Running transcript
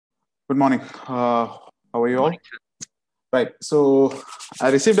Good morning. How are you Morning. all? Right. So I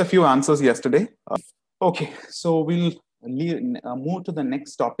received a few answers yesterday. Okay. So we'll move to the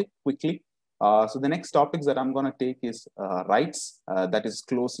next topic quickly. So the next topics that I'm going to take is rights. That is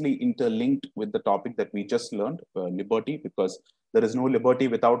closely interlinked with the topic that we just learned, liberty, because there is no liberty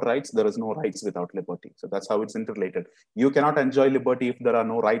without rights. There is no rights without liberty. So that's how it's interrelated. You cannot enjoy liberty if there are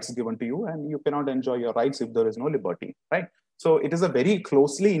no rights given to you, and you cannot enjoy your rights if there is no liberty. Right. So it is a very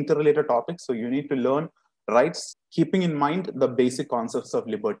closely interrelated topic. So you need to learn rights, keeping in mind the basic concepts of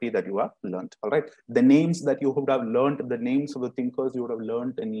liberty that you have learned. All right. The names that you would have learned, the names of the thinkers you would have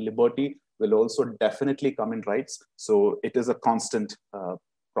learned in liberty will also definitely come in rights. So it is a constant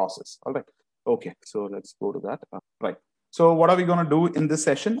process. All right. Okay. So let's go to that. Right. So what are we going to do in this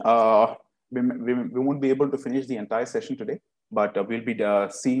session? We won't be able to finish the entire session today, but we'll be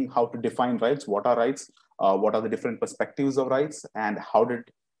seeing how to define rights, what are rights, what are the different perspectives of rights, and how did,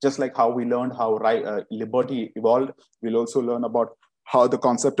 just like how we learned how liberty evolved, we'll also learn about how the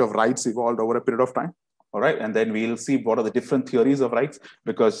concept of rights evolved over a period of time. All right, and then we'll see what are the different theories of rights,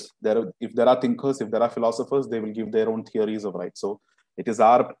 because if there are thinkers, if there are philosophers, they will give their own theories of rights. So it is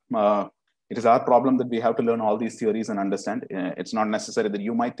our problem that we have to learn all these theories and understand. It's not necessary that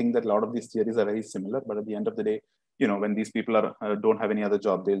you might think that a lot of these theories are very similar, but at the end of the day, when these people are don't have any other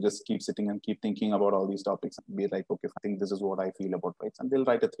job, they'll just keep sitting and keep thinking about all these topics and be like, okay, I think this is what I feel about rights, and they'll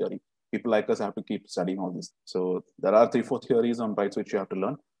write a theory. People like us have to keep studying all these. So there are 3-4 theories on rights which you have to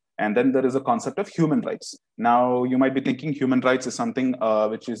learn. And then there is a concept of human rights. Now you might be thinking human rights is something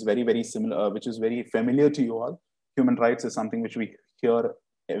which is very, very similar, which is very familiar to you all. Human rights is something which we hear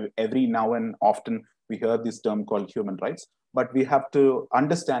every now and often. We hear this term called human rights, but we have to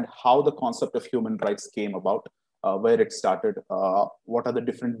understand how the concept of human rights came about, where it started, what are the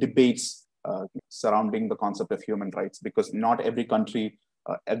different debates surrounding the concept of human rights, because not every country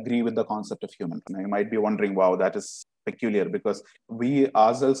agree with the concept of human. Now, you might be wondering, wow, that is peculiar, because we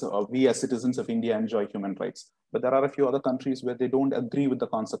ourselves, we as citizens of India enjoy human rights. But there are a few other countries where they don't agree with the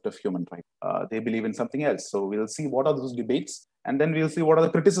concept of human rights. They believe in something else. So we'll see what are those debates, and then we'll see what are the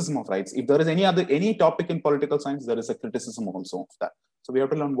criticism of rights. If there is any topic in political science, there is a criticism also of that. So we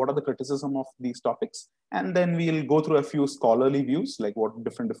have to learn what are the criticism of these topics, and then we'll go through a few scholarly views, like what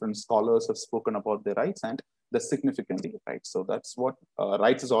different scholars have spoken about their rights and the significance of rights. So that's what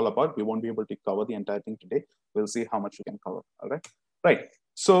rights is all about. We won't be able to cover the entire thing today. We'll see how much we can cover. All right. Right.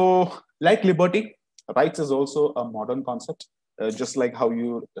 So, like liberty, rights is also a modern concept. Just like how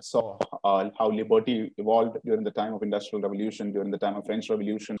you saw how liberty evolved during the time of Industrial Revolution, during the time of French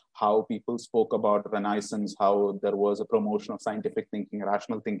Revolution, how people spoke about Renaissance, how there was a promotion of scientific thinking,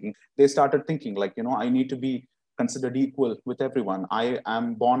 rational thinking. They started thinking like, I need to be considered equal with everyone. I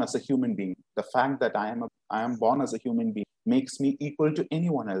am born as a human being. The fact that I am born as a human being makes me equal to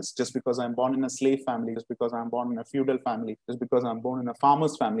anyone else. Just because I'm born in a slave family, just because I'm born in a feudal family, just because I'm born in a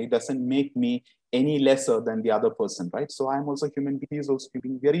farmer's family, doesn't make me any lesser than the other person, right? So I'm also human being, is also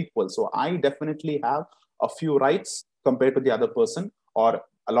being very equal. So I definitely have a few rights compared to the other person, or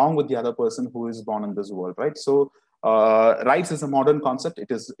along with the other person who is born in this world, right? So rights is a modern concept.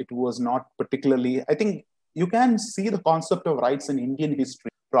 It was not particularly, I think you can see the concept of rights in Indian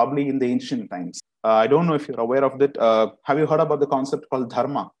history, probably in the ancient times. I don't know if you're aware of that. Have you heard about the concept called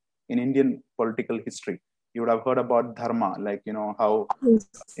dharma in Indian political history? You would have heard about dharma, like, how,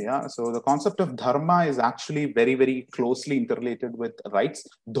 yeah. So the concept of dharma is actually very, very closely interrelated with rights,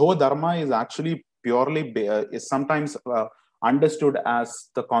 though dharma is actually purely, is sometimes understood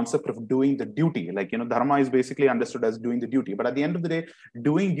as the concept of doing the duty. Like, dharma is basically understood as doing the duty. But at the end of the day,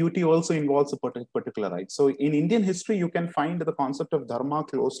 doing duty also involves a particular right. So in Indian history, you can find the concept of dharma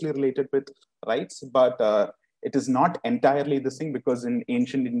closely related with rights, but it is not entirely the same, because in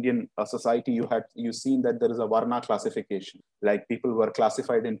ancient Indian society, you seen that there is a varna classification. Like, people were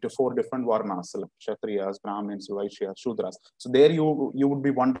classified into 4 different varnas, like Kshatriyas, Brahmins, Vaishyas, Shudras. So there you would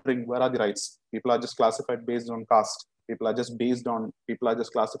be wondering, where are the rights? People are just classified based on caste. People are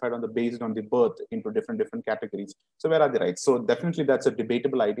just classified based on the birth into different categories. So where are the rights? So definitely that's a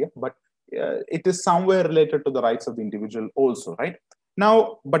debatable idea, but it is somewhere related to the rights of the individual also, right?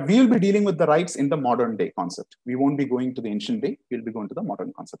 Now, but we will be dealing with the rights in the modern day concept. We won't be going to the ancient day. We'll be going to the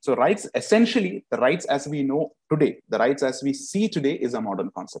modern concept. So rights, essentially, the rights as we know today, the rights as we see today is a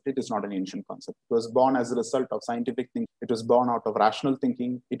modern concept. It is not an ancient concept. It was born as a result of scientific thinking. It was born out of rational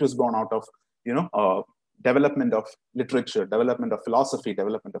thinking. It was born out of, development of literature, development of philosophy,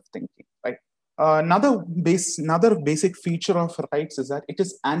 development of thinking, right? Another basic feature of rights is that it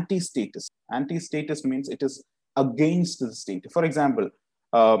is anti-status. Anti-status means it is against the state. For example,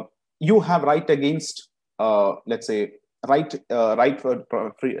 you have right against, let's say, right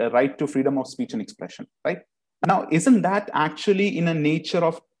to freedom of speech and expression, right? Now, isn't that actually in a nature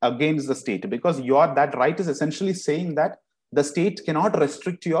of against the state? Because that right is essentially saying that the state cannot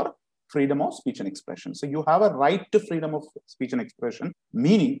restrict your freedom of speech and expression. So you have a right to freedom of speech and expression,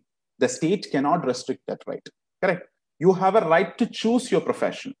 meaning the state cannot restrict that right. Correct. You have a right to choose your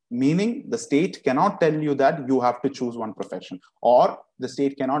profession, meaning the state cannot tell you that you have to choose one profession, or the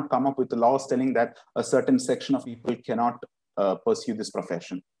state cannot come up with laws telling that a certain section of people cannot pursue this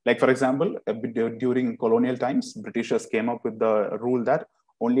profession. Like, for example, during colonial times, Britishers came up with the rule that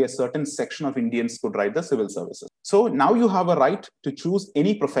only a certain section of Indians could write the civil services. So now you have a right to choose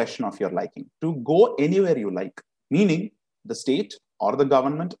any profession of your liking, to go anywhere you like, meaning the state or the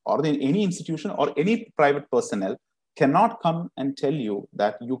government or any institution or any private personnel cannot come and tell you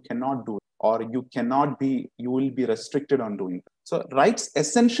that you cannot do it, or you will be restricted on doing it. So rights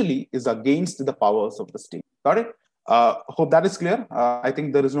essentially is against the powers of the state. Got it? Hope that is clear. I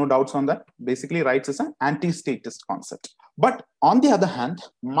think there is no doubts on that. Basically, rights is an anti-statist concept. But on the other hand,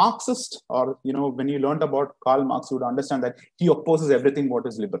 Marxist, or when you learned about Karl Marx, you would understand that he opposes everything what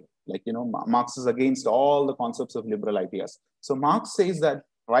is liberal. Like Marx is against all the concepts of liberal ideas. So Marx says that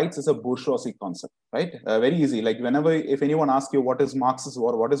rights is a bourgeoisie concept, right? Very easy. Like if anyone asks you what is Marxist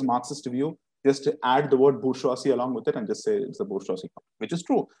or what is Marxist view, just add the word bourgeoisie along with it and just say it's a bourgeoisie, which is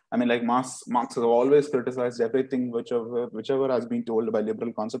true. I mean, like Marx has always criticized everything whichever has been told by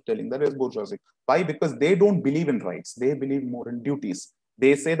liberal concept telling that is bourgeoisie. Why? Because they don't believe in rights. They believe more in duties.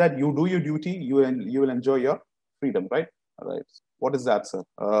 They say that you do your duty, you will enjoy your freedom, right? All right. What is that, sir?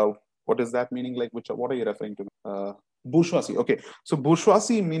 What is that meaning? Like, what are you referring to? Bourgeoisie. Okay. So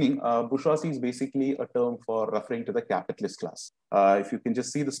bourgeoisie bourgeoisie is basically a term for referring to the capitalist class. If you can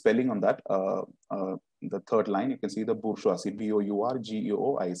just see the spelling on that, the third line, you can see the bourgeoisie, bourgeois,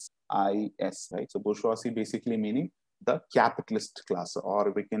 right? So bourgeoisie basically meaning the capitalist class,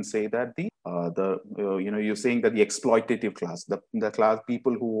 or we can say that you're saying that the exploitative class, the class,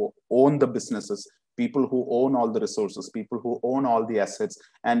 people who own the businesses, people who own all the resources, people who own all the assets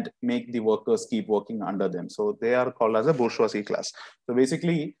and make the workers keep working under them. So they are called as a bourgeoisie class. So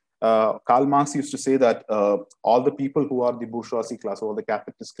basically, Karl Marx used to say that all the people who are the bourgeoisie class or the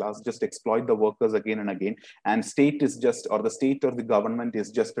capitalist class just exploit the workers again and again. And the state or the government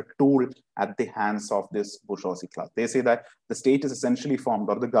is just a tool at the hands of this bourgeoisie class. They say that the state is essentially formed,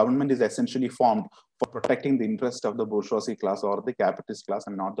 or the government is essentially formed for protecting the interest of the bourgeoisie class or the capitalist class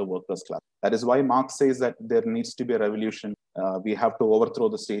and not the workers class. That is why Marx says that there needs to be a revolution. We have to overthrow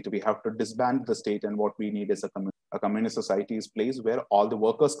the state. We have to disband the state. And what we need is a communist society is a place where all the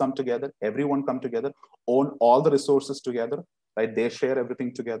workers come together, everyone come together, own all the resources together, right? They share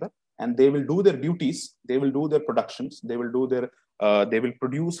everything together and they will do their duties. They will do their productions. They will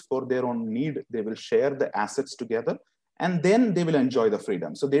produce for their own need. They will share the assets together. And then they will enjoy the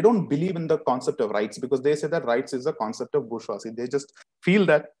freedom. So they don't believe in the concept of rights because they say that rights is a concept of bourgeoisie. They just feel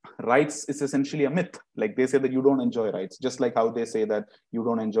that rights is essentially a myth. Like they say that you don't enjoy rights, just like how they say that you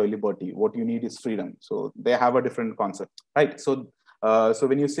don't enjoy liberty. What you need is freedom. So they have a different concept, right? So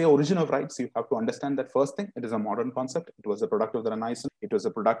when you say origin of rights, you have to understand that first thing, it is a modern concept. It was a product of the Renaissance. It was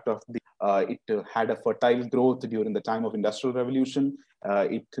a product of it had a fertile growth during the time of Industrial Revolution.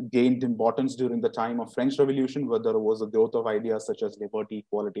 It gained importance during the time of French Revolution, where there was a growth of ideas such as liberty,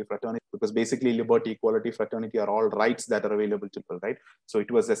 equality, fraternity, because basically liberty, equality, fraternity are all rights that are available to people, right? So it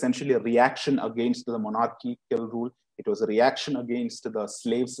was essentially a reaction against the monarchical rule. It was a reaction against the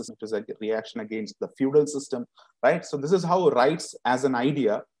slave system. It was a reaction against the feudal system, right? So this is how rights as an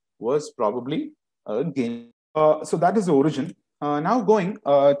idea was probably gained. So that is the origin. Now going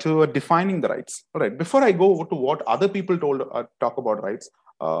to defining the rights. All right. Before I go to what other people talk about rights,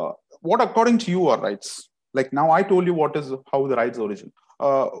 what according to you are rights? Like now I told you how the rights origin.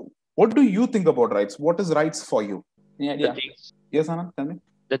 What do you think about rights? What is rights for you? Any idea? Yes, Anna, tell me.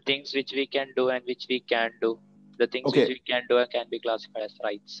 The things which we can do and which we can't do. The things which we can do can be classified as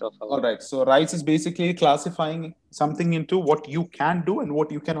rights of our. All right. So rights is basically classifying something into what you can do and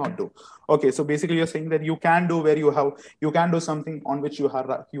what you cannot do. Okay. So basically you're saying that you can do where you can do something on which you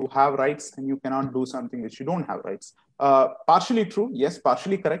have rights, and you cannot do something which you don't have rights. Partially true. Yes,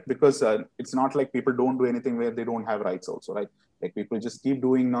 partially correct, because it's not like people don't do anything where they don't have rights also, right? Like people just keep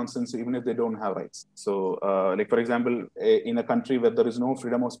doing nonsense even if they don't have rights. So like, for example, in a country where there is no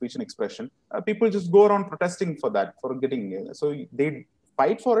freedom of speech and expression, people just go around protesting for that, for getting, so they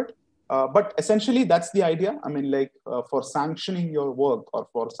fight for it. But essentially that's the idea. I mean, like for sanctioning your work or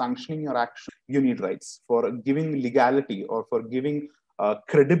for sanctioning your action, you need rights. For giving legality or for giving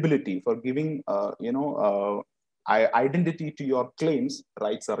credibility, for giving, identity to your claims,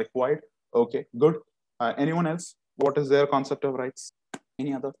 rights are required. Okay, good. Anyone else? What is their concept of rights?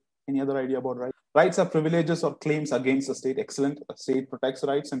 Any other idea about rights? Rights are privileges or claims against the state. Excellent. A state protects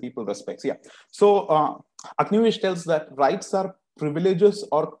rights and people respects. Yeah. So Agnivesh tells that rights are privileges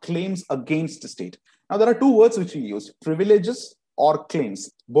or claims against the state. Now there are two words which we use: privileges or claims.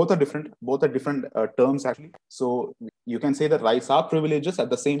 Both are different. Both are different terms actually. So you can say that rights are privileges. At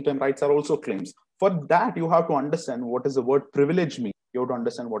the same time, rights are also claims. For that, you have to understand what is the word privilege mean. You have to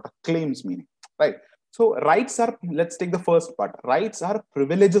understand what are claims meaning, right? So rights are, let's take the first part. Rights are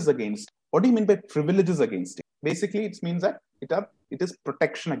privileges against. What do you mean by privileges against it? Basically, it means that it is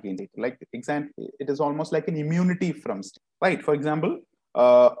protection against it. Like example, it is almost like an immunity from state, right? For example,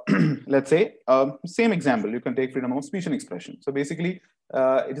 uh, let's say same example. You can take freedom of speech and expression. So basically,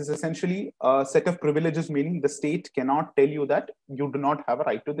 it is essentially a set of privileges, meaning the state cannot tell you that you do not have a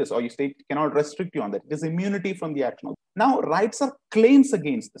right to this, or your state cannot restrict you on that. It is immunity from the action. Now, rights are claims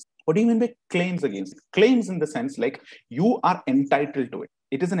against this. What do you mean by claims against? Claims in the sense like you are entitled to it.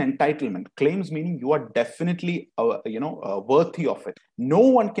 It is an entitlement. Claims meaning you are definitely, worthy of it. No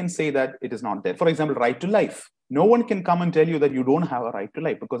one can say that it is not there. For example, right to life. No one can come and tell you that you don't have a right to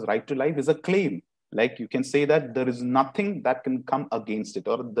life, because right to life is a claim. Like you can say that there is nothing that can come against it,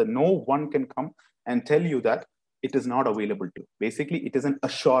 or no one can come and tell you that it is not available to. Basically, it is an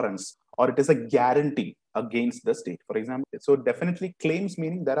assurance or it is a guarantee against the state. For example, so definitely claims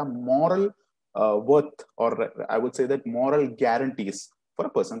meaning there are moral worth, or I would say that moral guarantees for a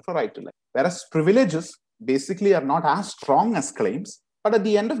person for right to life. Whereas privileges basically are not as strong as claims, but at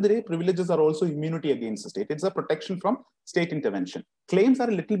the end of the day, privileges are also immunity against the state. It's a protection from state intervention. Claims are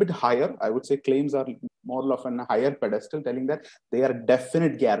a little bit higher. I would say claims are more of a higher pedestal, telling that they are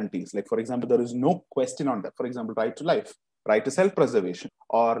definite guarantees. Like, for example, there is no question on that. For example, right to life, right to self-preservation,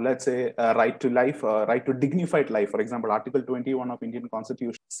 or let's say right to life, right to dignified life. For example, Article 21 of Indian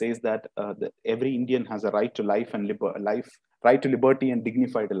Constitution says that every Indian has a right to life and right to liberty and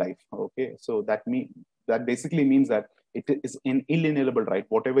dignified life. Okay, so that basically means that it is an inalienable right.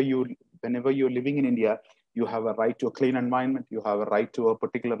 Whenever you're living in India, you have a right to a clean environment, you have a right to a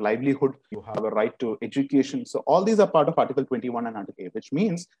particular livelihood, you have a right to education. So all these are part of Article 21 and Article 8, which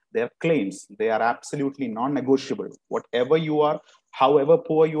means they are claims. They are absolutely non-negotiable. Whatever you are, however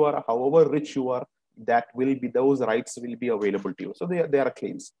poor you are, however rich you are, those rights will be available to you. So they are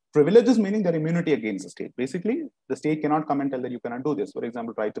claims. Privileges meaning their immunity against the state. Basically, the state cannot come and tell that you cannot do this. For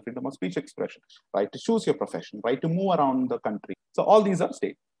example, right to freedom of speech expression, right to choose your profession, right to move around the country. So all these are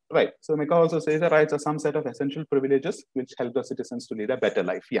state. Right. So Mika also says that rights are some set of essential privileges which help the citizens to lead a better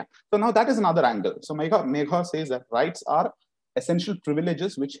life. Yeah. So now that is another angle. So Mika says that rights are essential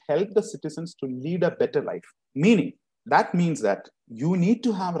privileges which help the citizens to lead a better life. Meaning, that means that you need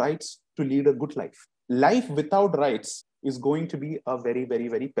to have rights to lead a good life. Life without rights is going to be a very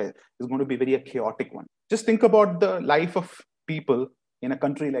chaotic one. Just think about the life of people in a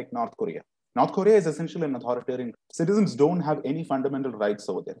country like North Korea. North Korea is essentially an authoritarian. Citizens don't have any fundamental rights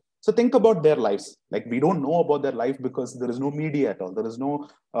over there. So think about their lives. Like, we don't know about their life because there is no media at all. There is no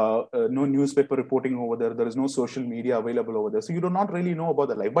newspaper reporting over there. There is no social media available over there. So you do not really know about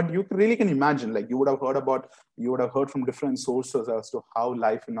their life. But you really can imagine, like you would have heard from different sources as to how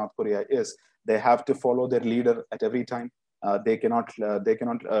life in North Korea is. They have to follow their leader at every time. They cannot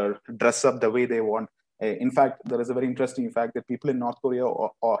dress up the way they want. In fact, there is a very interesting fact that people in North Korea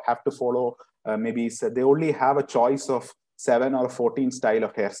have to follow they only have a choice of 7 or 14 style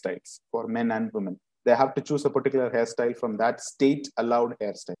of hairstyles for men and women. They have to choose a particular hairstyle from that state allowed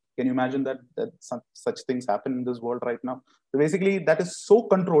hairstyle. Can you imagine that such things happen in this world right now? So basically, that is so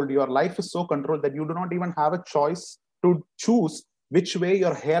controlled. Your life is so controlled that you do not even have a choice to choose which way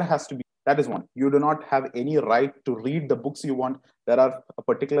your hair has to be. That is one. You do not have any right to read the books you want. There are a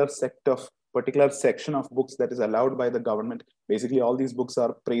particular section of books that is allowed by the government. Basically, all these books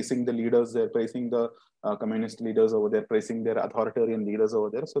are praising the leaders. They're praising the communist leaders over there, praising their authoritarian leaders over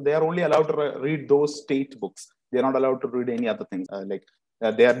there. So they are only allowed to read those state books. They're not allowed to read any other things.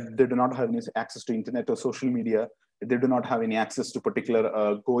 They do not have any access to internet or social media. They do not have any access to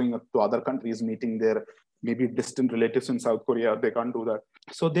particular going to other countries, meeting their maybe distant relatives in South Korea. They can't do that.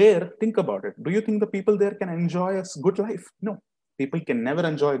 So there, think about it. Do you think the people there can enjoy a good life? No. People can never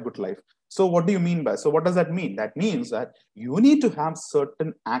enjoy a good life. So what do you mean by? So what does that mean? That means that you need to have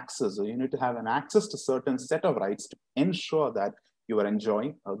certain access, or you need to have an access to certain set of rights to ensure that you are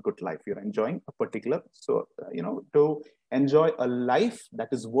enjoying a good life. You're enjoying a particular, to enjoy a life that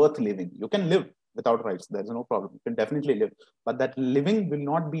is worth living. You can live without rights. There's no problem. You can definitely live, but that living will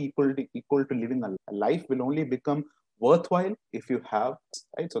not be equal to living a life. Will only become worthwhile if you have,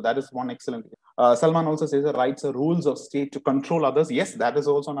 right? So that is one excellent. Salman also says that rights are rules of state to control others. Yes, that is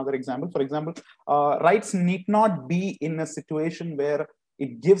also another example. For example, rights need not be in a situation where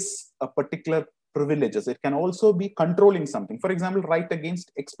it gives a particular privileges. It can also be controlling something. For example, right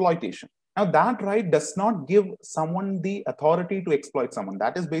against exploitation. Now, that right does not give someone the authority to exploit someone.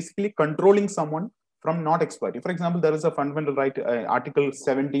 That is basically controlling someone from not exploiting. For example, there is a fundamental right, Article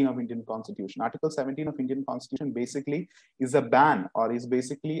 17 of Indian Constitution. Article 17 of Indian Constitution basically is a ban or is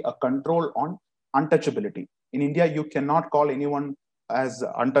basically a control on untouchability. In India, you cannot call anyone as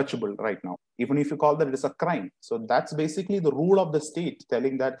untouchable right now, even if you call that it is a crime. So that's basically the rule of the state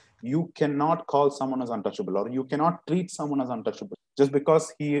telling that you cannot call someone as untouchable, or you cannot treat someone as untouchable just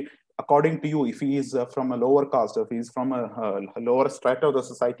because he, according to you, if he is from a lower caste, if he is from a lower strata of the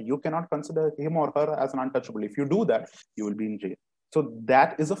society, you cannot consider him or her as an untouchable. If you do that, you will be in jail. So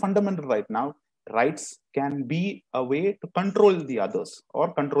that is a fundamental right. Now, rights can be a way to control the others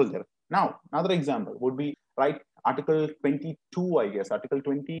or control their. Now, another example would be right Article 22, I guess, Article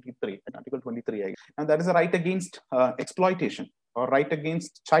 23, Article 23, I guess. And that is a right against exploitation or right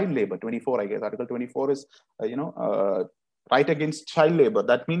against child labor. 24, I guess. Article 24 is, right against child labor.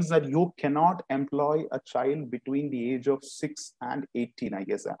 That means that you cannot employ a child between the age of 6 and 18, I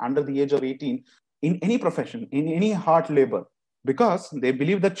guess, under the age of 18 in any profession, in any hard labor, because they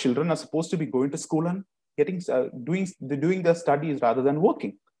believe that children are supposed to be going to school and doing their studies rather than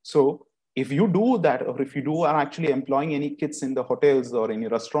working. So if you do that, or if you are actually employing any kids in the hotels or any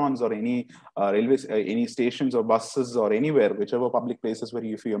restaurants or any railways, any stations or buses or anywhere, whichever public places where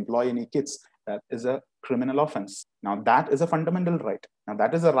if you employ any kids, that is a criminal offense. Now that is a fundamental right. Now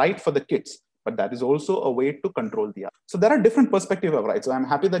that is a right for the kids, but that is also a way to control the other. So there are different perspectives of rights. So I'm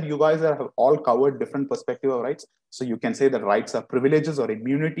happy that you guys have all covered different perspectives of rights. So you can say that rights are privileges or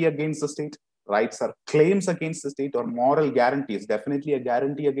immunity against the state. Rights are claims against the state or moral guarantees, definitely a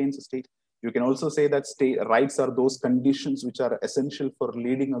guarantee against the state. You can also say that rights are those conditions which are essential for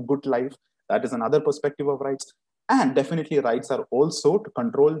leading a good life. That is another perspective of rights. And definitely rights are also to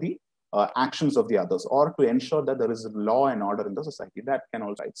control the actions of the others or to ensure that there is law and order in the society. That can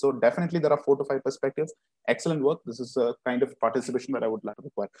also. Right. So definitely there are 4 to 5 perspectives. Excellent work. This is a kind of participation that I would like to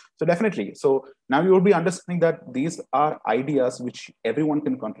require. So definitely. So now you will be understanding that these are ideas which everyone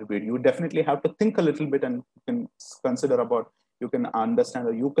can contribute. You definitely have to think a little bit and can consider about, you can understand,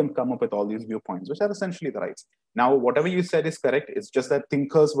 or you can come up with all these viewpoints, which are essentially the rights. Now, whatever you said is correct. It's just that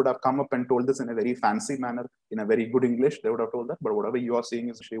thinkers would have come up and told this in a very fancy manner, in a very good English. They would have told that, but whatever you are saying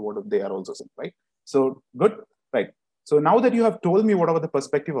is actually what they are also saying, right? So good, right? So now that you have told me whatever the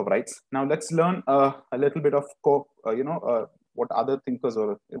perspective of rights, now let's learn a little bit of what other thinkers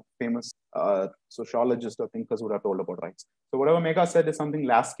or famous sociologists or thinkers would have told about rights. So whatever Megha said is something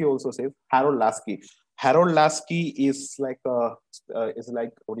Lasky also says. Harold Lasky. Harold Lasky is like what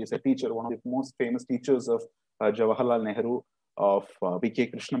do you say, teacher, one of the most famous teachers of Jawaharlal Nehru, of V.K.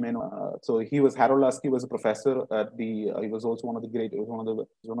 Krishna Menon. So Harold Lasky was a professor at he was also one of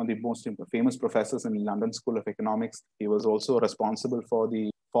the most famous professors in London School of Economics. He was also responsible for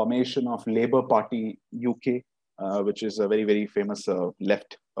the formation of Labour Party UK, which is a very, very famous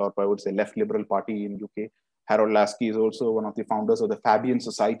left, or I would say left liberal party in UK. Harold Lasky is also one of the founders of the Fabian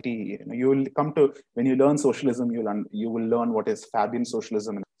Society. You will come to, when you learn socialism, you will learn what is Fabian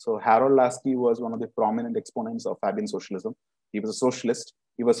socialism. So Harold Lasky was one of the prominent exponents of Fabian socialism. He was a socialist.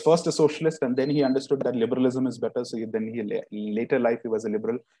 He was first a socialist, and then he understood that liberalism is better. So later life, he was a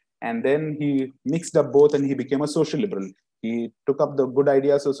liberal. And then he mixed up both and he became a social liberal. He took up the good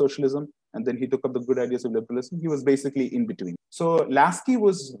ideas of socialism, and then he took up the good ideas of liberalism. He was basically in between. So Lasky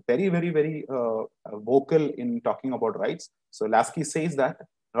was very, very, very vocal in talking about rights. So Lasky says that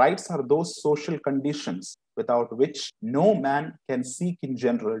rights are those social conditions without which no man can seek in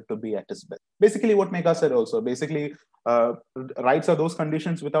general to be at his best. Basically what Megha said also, basically rights are those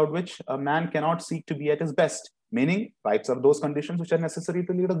conditions without which a man cannot seek to be at his best. Meaning rights are those conditions which are necessary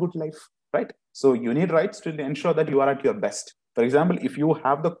to lead a good life, right? So you need rights to ensure that you are at your best. For example, if you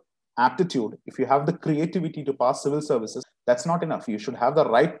have the aptitude, if you have the creativity to pass civil services, that's not enough. You should have the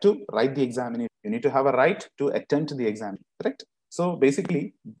right to write the examination. You need to have a right to attend to the exam, correct? So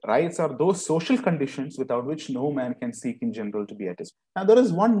basically, rights are those social conditions without which no man can seek in general to be at his. Now, there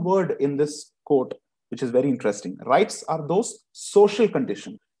is one word in this quote which is very interesting. Rights are those social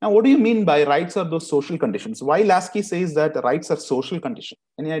conditions. Now, what do you mean by rights are those social conditions? Why Lasky says that rights are social conditions?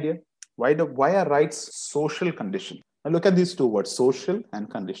 Any idea? Why are rights social conditions? Now look at these two words, social and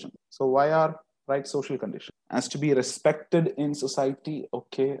condition. So why are rights social conditions? As to be respected in society.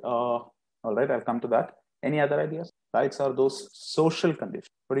 Okay. All right, I'll come to that. Any other ideas? Rights are those social conditions.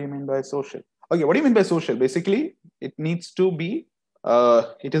 What do you mean by social? Okay, what do you mean by social? Basically, it needs to be,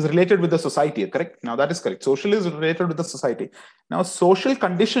 it is related with the society, correct? Now that is correct. Social is related with the society. Now, social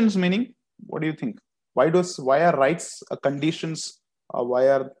conditions meaning, what do you think? Why are rights conditions? Why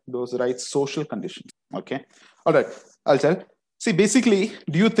are those rights social conditions? Okay, all right, I'll tell. See, basically,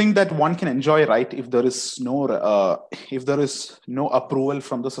 do you think that one can enjoy right if there is no approval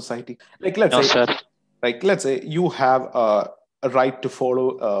from the society? Like, let's No, say, sir. you have a right to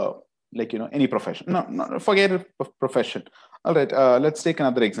follow any profession. No, forget profession. All right, let's take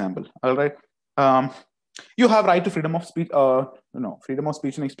another example. All right, um, you have right to freedom of speech. Freedom of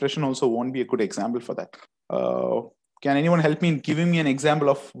speech and expression also won't be a good example for that. uh, can anyone help me in giving me an example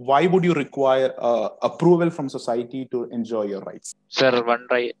of why would you require approval from society to enjoy your rights? Sir, one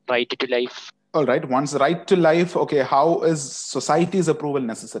right to life. All right, one's right to life. Okay, how is society's approval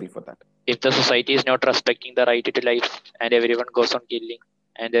necessary for that? If the society is not respecting the right to life and everyone goes on killing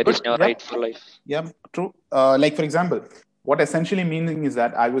and there is Good. no right Yep. for life. Yeah, true. Like, for example, what essentially meaning is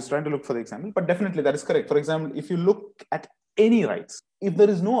that I was trying to look for the example, but definitely that is correct. For example, if you look at any rights, if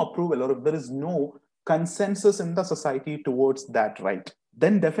there is no approval or if there is no consensus in the society towards that right,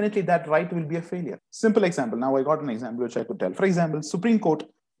 then definitely that right will be a failure. Simple example. Now I got an example which I could tell. For example, Supreme Court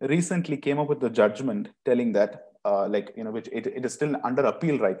recently came up with the judgment telling that, which it is still under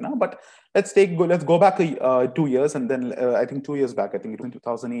appeal right now, but let's go back 2 years, and then I think 2 years back, I think it was in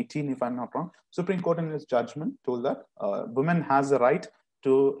 2018, if I'm not wrong, Supreme Court in its judgment told that women has the right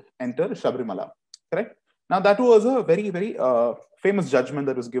to enter Shabrimala. Correct. Now that was a very very famous judgment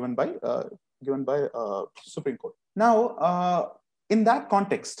that was given by Supreme Court. Now, in that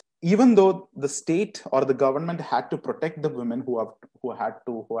context, even though the state or the government had to protect the women who had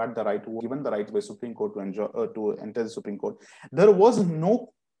the right, who were given the right by Supreme Court to enter the Supreme Court, there was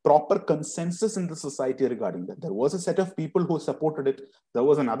no proper consensus in the society regarding that. There was a set of people who supported it. There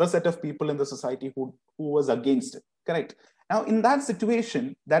was another set of people in the society who was against it. Correct. Now, in that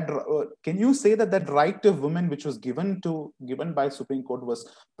situation, can you say that that right of women, which was given by Supreme Court, was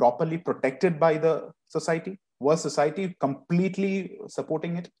properly protected by the society? Was society completely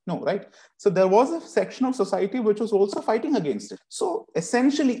supporting it? No, right? So there was a section of society which was also fighting against it. So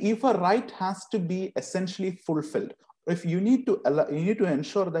essentially, if a right has to be essentially fulfilled, if you need to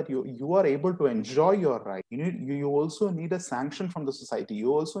ensure that you are able to enjoy your right, you also need a sanction from the society.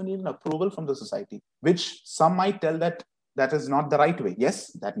 You also need an approval from the society, which some might tell that is not the right way.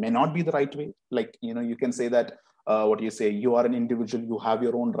 Yes, that may not be the right way. Like, you can say that, what do you say? You are an individual. You have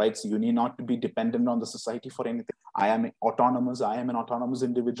your own rights. You need not to be dependent on the society for anything. I am autonomous. I am an autonomous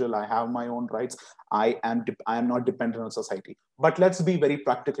individual. I have my own rights. I am not dependent on society. But let's be very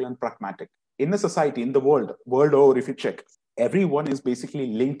practical and pragmatic. In the society, in the world over, if you check, everyone is basically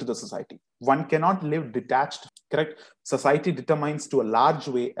linked to the society. One cannot live detached. Correct. Society determines to a large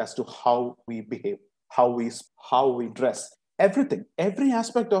way as to how we behave, how we dress, everything, every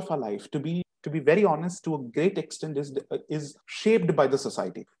aspect of our life, to be very honest, to a great extent is shaped by the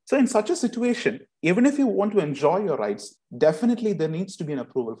society. So in such a situation, even if you want to enjoy your rights, definitely there needs to be an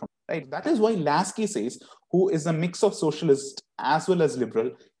approval from, right? That is why Lasky says, who is a mix of socialist as well as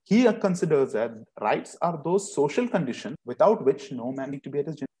liberal, he considers that rights are those social conditions without which no man need to be at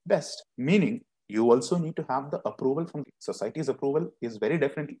his best. Meaning, you also need to have the approval from society's approval is very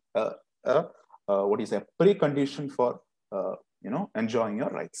definitely what do you say, precondition for enjoying your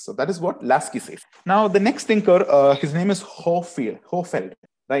rights. So that is what Lasky says. Now the next thinker, his name is Hofeld,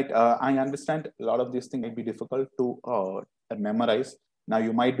 right? I understand a lot of these things might be difficult to memorize. Now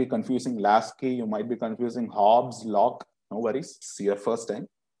you might be confusing Lasky, you might be confusing Hobbes, Locke. No worries, it's your first time,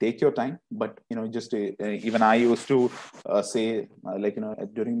 take your time. But just even I used to say,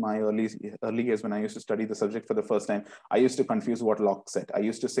 during my early years, when I used to study the subject for the first time, I used to confuse what Locke said. I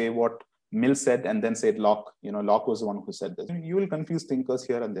used to say what Mill said and then said Locke. Locke was the one who said this. You will confuse thinkers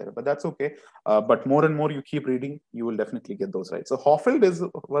here and there, but that's okay. But more and more you keep reading, you will definitely get those right. So Hofeld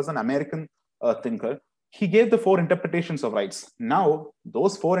was an American thinker. He gave the 4 interpretations of rights. Now,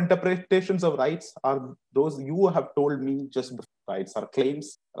 those 4 interpretations of rights are those you have told me just before. Rights are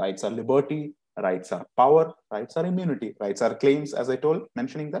claims, rights are liberty, rights are power, rights are immunity. Rights are claims, as I told,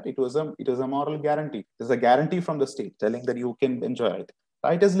 mentioning that it was a moral guarantee. It is a guarantee from the state telling that you can enjoy it.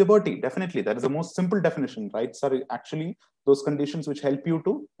 Right is liberty, definitely. That is the most simple definition. Rights are actually those conditions which help you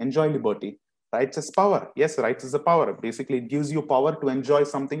to enjoy liberty. Rights is power. Yes, rights is a power. Basically, it gives you power to enjoy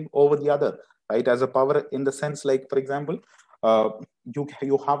something over the other. Right, as a power in the sense, like, for example,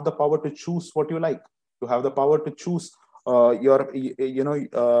 you have the power to choose what you like. You have the power to choose your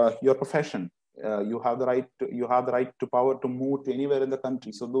profession. You have the right to power to move to anywhere in the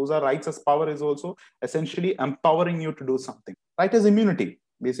country. So those are rights. As power is also essentially empowering you to do something. Right as immunity.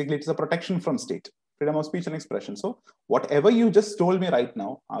 Basically, it's a protection from state, freedom of speech and expression. So whatever you just told me right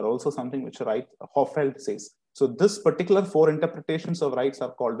now are also something which Hoffeld says. So this particular 4 interpretations of rights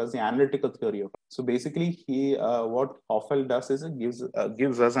are called as the analytical theory of. So basically, what Hoffeld does is it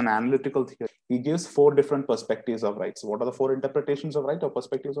gives us an analytical theory. He gives 4 different perspectives of rights. What are the 4 interpretations of right or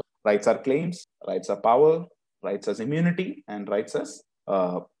perspectives of rights? Are claims, rights are power, rights as immunity, and rights as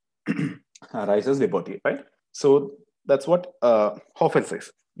rights as liberty. Right. So that's what Hoffeld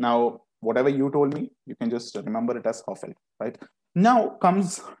says. Now, whatever you told me, you can just remember it as Hoffeld. Right. Now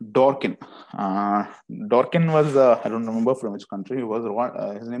comes Dworkin. Dworkin was, I don't remember from which country he was.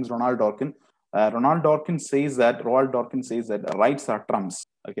 His name is Roald Dworkin. Roald Dworkin says that rights are trumps.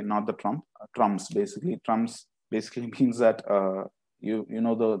 Okay, not the trump. Trumps, basically. Trumps basically means that you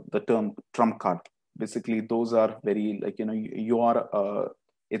know the term trump card. Basically, those are very you are.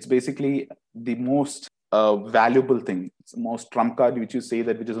 It's basically the most valuable thing. It's the most trump card which you say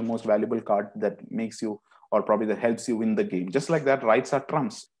that which is the most valuable card that makes you or probably that helps you win the game. Just like that, rights are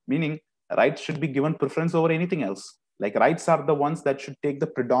trumps, meaning rights should be given preference over anything else. Like rights are the ones that should take the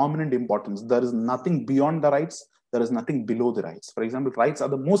predominant importance. There is nothing beyond the rights. There is nothing below the rights. For example, rights are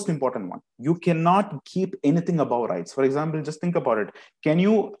the most important one. You cannot keep anything above rights. For example, just think about it.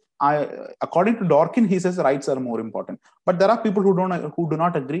 According to Dworkin, he says rights are more important. But there are people who do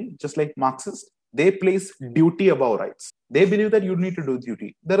not agree, just like Marxists. They place duty above rights. They believe that you need to do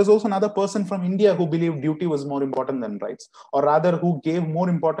duty. There is also another person from India who believed duty was more important than rights, or rather who gave more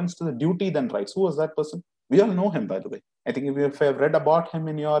importance to the duty than rights. Who was that person? We all know him, by the way. I think if you have read about him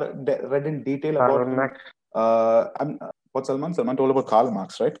read in detail about him. What's Salman? Salman told about Karl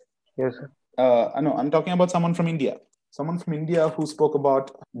Marx, right? Yes, sir. I'm talking about someone from India. Someone from India who spoke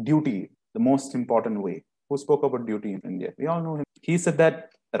about duty, the most important way. Who spoke about duty in India? We all know him. He said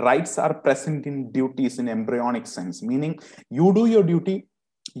that rights are present in duties in embryonic sense, meaning you do your duty,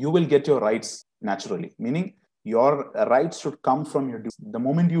 you will get your rights naturally. Meaning your rights should come from your duty. The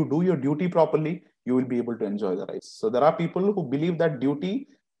moment you do your duty properly, you will be able to enjoy the rights. So there are people who believe that duty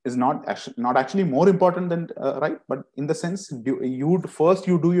is not actually more important than right, but in the sense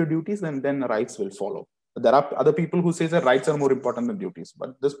you do your duties and then rights will follow. There are other people who say that rights are more important than duties.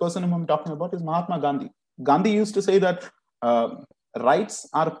 But this person whom I'm talking about is Mahatma Gandhi. Gandhi used to say that rights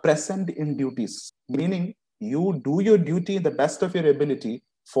are present in duties, meaning you do your duty in the best of your ability,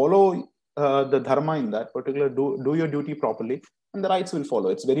 follow the dharma in that particular, do your duty properly, and the rights will follow.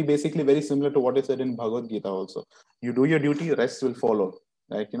 It's basically very similar to what is said in Bhagavad Gita also. You do your duty, rest will follow.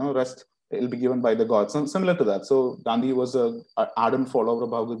 Like, rest will be given by the gods. So, similar to that. So Gandhi was an ardent follower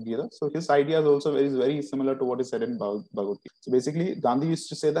of Bhagavad Gita. So his ideas also very, very similar to what is said in Bhagavad Gita. So basically, Gandhi used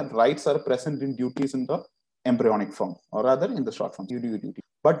to say that rights are present in duties in the embryonic form, or rather in the short form. You do your duty.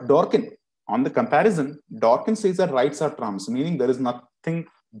 But Dworkin, on the comparison, Dworkin says that rights are trumps, meaning there is nothing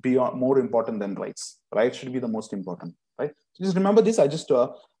more important than rights. Rights should be the most important. Right? So just remember this. I just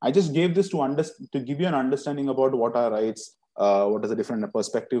gave this to give you an understanding about what are rights. What are the different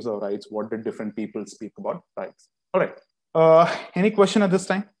perspectives of rights? What did different people speak about rights? All right. Any question at this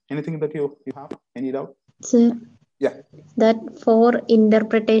time? Anything that you have? Any doubt? Sir. Yeah. That 4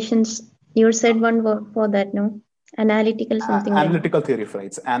 interpretations, you said one word for that, no? Analytical something. Analytical theory of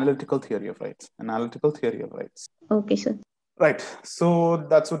rights. Analytical theory of rights. Analytical theory of rights. Okay, sir. Right. So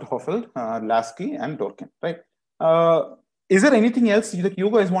that's what Hoffeld, Lasky, and Dworkin. Right. Is there anything else that you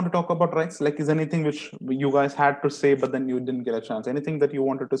guys want to talk about rights? Like, is there anything which you guys had to say, but then you didn't get a chance? Anything that you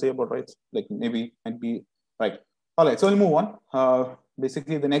wanted to say about rights? Like maybe might be right. All right. So we'll move on.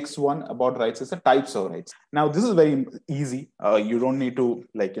 Basically, the next one about rights is the types of rights. Now, this is very easy. You don't need to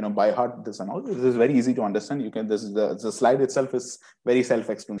by heart this and all. This is very easy to understand. You can. The slide itself is very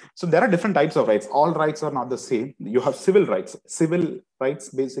self-explanatory. So there are different types of rights. All rights are not the same. You have civil rights. Civil rights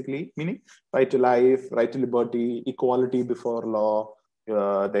basically meaning right to life, right to liberty, equality before law.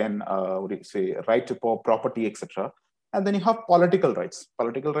 Then what do you say? Right to property, etc. And then you have political rights.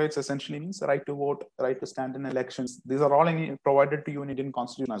 Political rights essentially means the right to vote, right to stand in elections. These are all provided to you in Indian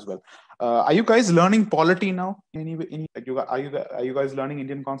Constitution as well. Are you guys learning polity now? Are you guys learning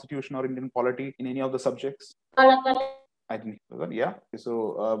Indian Constitution or Indian polity in any of the subjects? I didn't hear that. Yeah.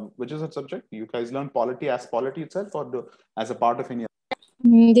 So, which is that subject? You guys learn polity as polity itself, or as a part of any?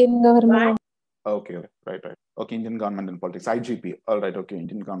 Indian government. Okay, right. Okay, Indian government and politics, IGP. All right, okay,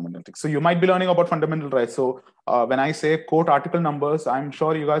 Indian government and politics. So you might be learning about fundamental rights. So when I say quote article numbers, I'm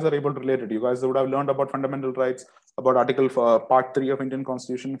sure you guys are able to relate it. You guys would have learned about fundamental rights, about article part 3 of Indian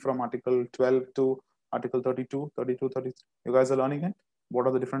Constitution from article 12 to article 32, 33. You guys are learning it. What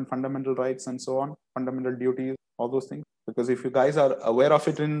are the different fundamental rights and so on, fundamental duties, all those things. Because if you guys are aware of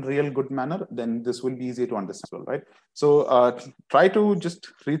it in real good manner, then this will be easy to understand, right? So try to just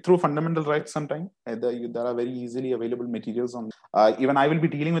read through fundamental rights sometime. There are very easily available materials on. Even I will be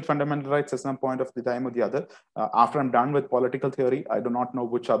dealing with fundamental rights at some point of the time or the other. After I'm done with political theory, I do not know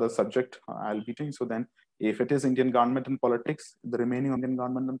which other subject I'll be doing. So then, if it is Indian government and politics, the remaining Indian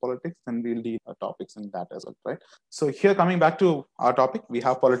government and politics, then we'll deal topics in that as well, right? So here, coming back to our topic, we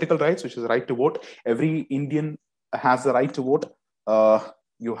have political rights, which is the right to vote. Every Indian has the right to vote.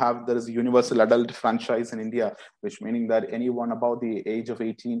 There is a universal adult franchise in India, which meaning that anyone above the age of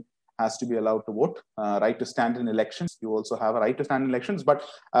 18 has to be allowed to vote. Right to stand in elections. You also have a right to stand in elections, but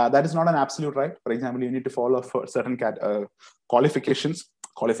that is not an absolute right. For example, you need to follow for certain qualifications.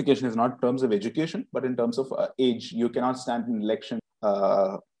 Qualification is not in terms of education, but in terms of age. You cannot stand in election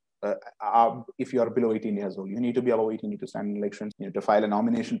if you are below 18 years old. You need to be above 18 to stand in elections. You need to file a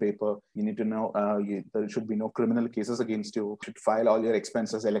nomination paper. You need to know there should be no criminal cases against you. You should file all your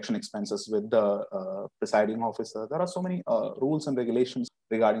expenses, election expenses, with the presiding officer. There are so many rules and regulations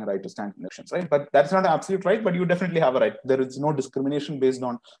regarding right to stand in elections, right? But that's not an absolute right, but you definitely have a right. There is no discrimination based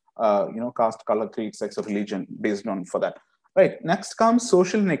on caste, color, creed, sex, or religion based on for that. Right. Next comes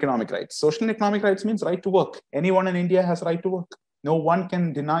social and economic rights. Social and economic rights means right to work. Anyone in India has right to work. No one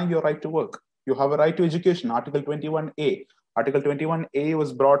can deny your right to work. You have a right to education. Article 21A. Article 21A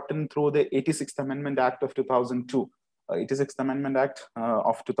was brought in through the 86th Amendment Act of 2002. 86th Amendment Act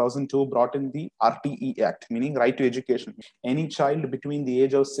of 2002 brought in the RTE Act, meaning right to education. Any child between the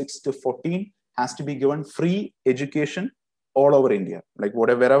age of 6 to 14 has to be given free education all over India. Like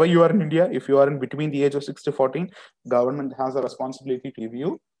wherever you are in India, if you are in between the age of 6 to 14, government has a responsibility to give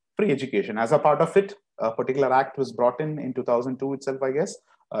you free education. As a part of it, a particular act was brought in 2002 itself, I guess.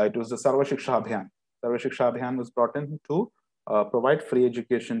 It was the Sarva Shiksha Abhiyan. Sarva Shiksha Abhiyan was brought in to provide free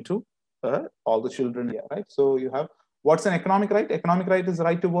education to all the children here, right? So you have, what's an economic right? Economic right is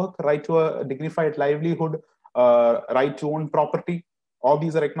right to work, right to a dignified livelihood, right to own property. All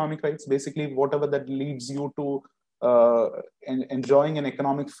these are economic rights. Basically, whatever that leads you to enjoying an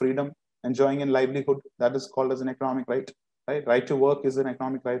economic freedom, enjoying a livelihood, that is called as an economic right. Right to work is an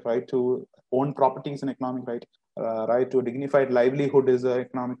economic right. Right to own property is an economic right. Right to a dignified livelihood is an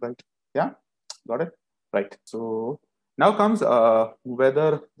economic right. Yeah, got it? Right. So now comes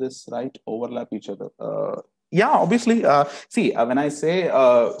whether this right overlap each other. Yeah, obviously. See, when I say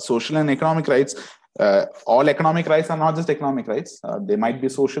social and economic rights, all economic rights are not just economic rights. They might be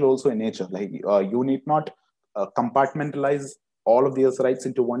social also in nature. Like you need not compartmentalize all of these rights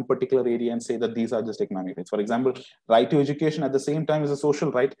into one particular area and say that these are just economic rights. For example, right to education at the same time is a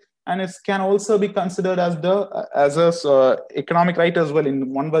social right, and it can also be considered as a economic right as well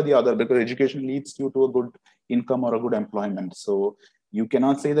in one way or the other, because education leads you to a good income or a good employment. So you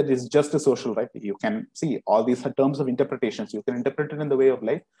cannot say that it's just a social right. You can see all these terms of interpretations. You can interpret it in the way of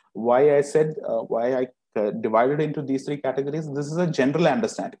life. Why I divided into these three categories. This is a general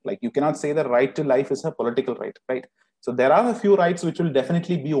understanding. Like you cannot say the right to life is a political right, right? So there are a few rights which will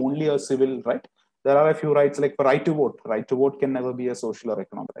definitely be only a civil right. There are a few rights like right to vote. Right to vote can never be a social or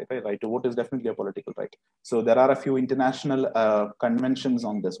economic right. Right, right to vote is definitely a political right. So there are a few international conventions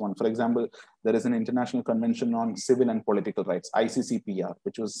on this one. For example, there is an international convention on civil and political rights, ICCPR,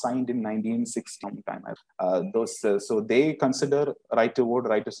 which was signed in 1960 sometime. So they consider right to vote,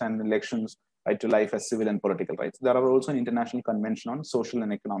 right to stand in elections, right to life as civil and political rights. There are also an international convention on social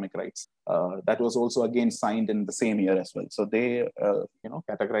and economic rights that was also again signed in the same year as well. So they,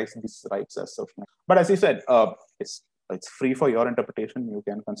 categorize these rights as social. But as I said, it's free for your interpretation. You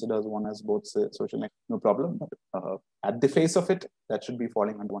can consider one as both social and no problem. But at the face of it, that should be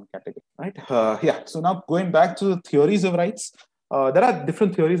falling under one category, right? Yeah. So now going back to the theories of rights, there are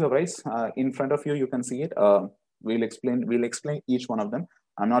different theories of rights. In front of you, you can see it. We'll explain each one of them.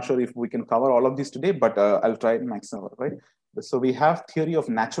 I'm not sure if we can cover all of these today, but I'll try it maximum, right? So we have theory of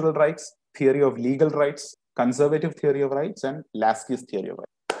natural rights, theory of legal rights, conservative theory of rights, and Lasky's theory of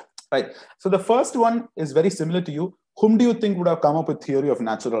rights. Right. So the first one is very similar to you. Whom do you think would have come up with theory of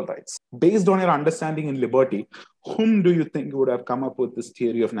natural rights? Based on your understanding in liberty, whom do you think would have come up with this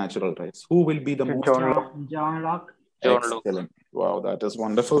theory of natural rights? Who will be the most... John Locke. Excellent. Wow, that is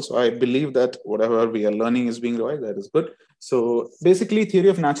wonderful. So I believe that whatever we are learning is being right. That is good. So basically, theory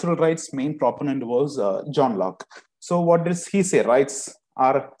of natural rights main proponent was John Locke. So what does he say? Rights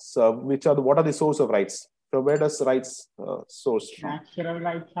are what are the source of rights? So where does rights source from? Natural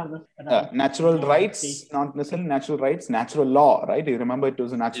rights are the natural rights, not necessarily natural rights, natural law, right? You remember it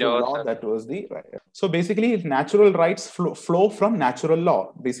was a natural law that was the right. So basically, natural rights flow from natural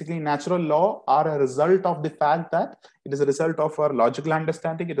law. Basically, natural law are a result of the fact that it is a result of our logical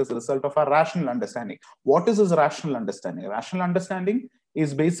understanding. It is a result of our rational understanding. What is this rational understanding? Rational understanding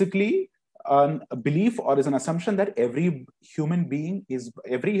is basically a belief or is an assumption that every human being is,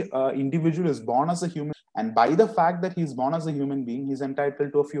 every individual is born as a human, and by the fact that he's born as a human being, he's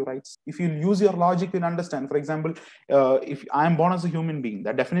entitled to a few rights. If you use your logic, you'll understand. For example, if I am born as a human being,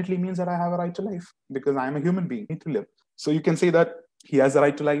 that definitely means that I have a right to life because I am a human being, I need to live. So you can say that he has a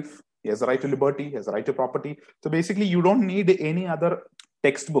right to life, he has a right to liberty, he has a right to property. So basically, you don't need any other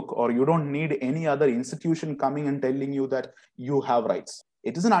textbook or you don't need any other institution coming and telling you that you have rights.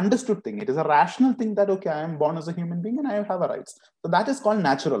 It is an understood thing. It is a rational thing that, okay, I am born as a human being and I have a rights. So that is called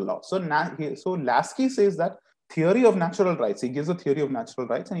natural law. So Lasky says that theory of natural rights, he gives a theory of natural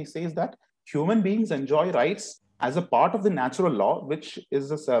rights and he says that human beings enjoy rights as a part of the natural law, which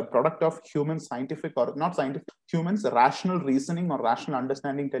is a product of human scientific or not scientific, humans rational reasoning or rational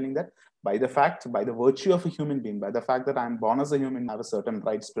understanding, telling that by the virtue of a human being, by the fact that I'm born as a human, I have a certain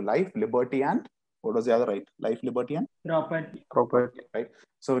rights to life, liberty, and what was the other right? Life, liberty, and property. Right.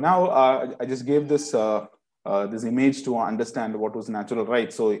 So now I just gave this this image to understand what was natural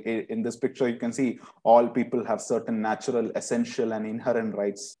right. So in this picture, you can see all people have certain natural, essential, and inherent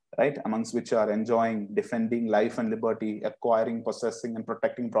rights, right? Amongst which are enjoying, defending life and liberty, acquiring, possessing, and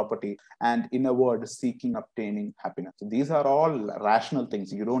protecting property, and in a word, seeking, obtaining happiness. So these are all rational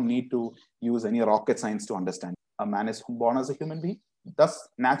things. You don't need to use any rocket science to understand. A man is born as a human being. Thus,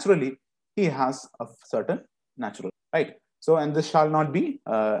 naturally, he has a certain natural right. So, and this shall not be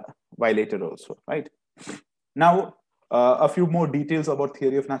violated also, right? Now, a few more details about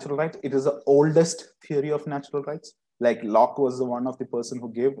theory of natural rights. It is the oldest theory of natural rights. Like Locke was the one of the person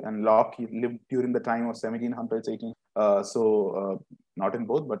who gave, and Locke, he lived during the time of 1700s, 18. Not in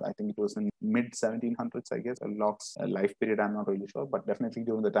both, but I think it was in mid 1700s, I guess. Locke's life period, I'm not really sure, but definitely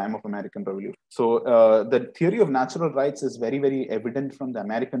during the time of American Revolution. So the theory of natural rights is very, very evident from the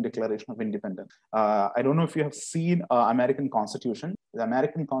American Declaration of Independence. I don't know if you have seen American Constitution. The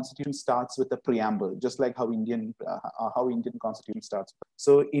American Constitution starts with a preamble, just like how Indian Constitution starts.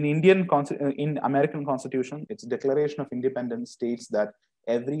 So in American Constitution, its Declaration of Independence states that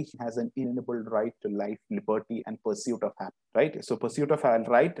every has an inalienable right to life, liberty, and pursuit of happiness. Right. So pursuit of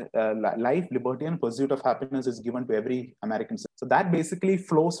life, liberty, and pursuit of happiness is given to every American citizen. So that basically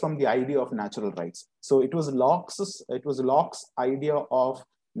flows from the idea of natural rights. So it was Locke's idea of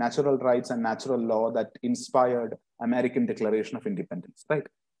natural rights and natural law that inspired American Declaration of Independence. Right.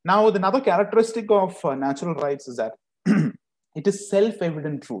 Now, another characteristic of natural rights is that it is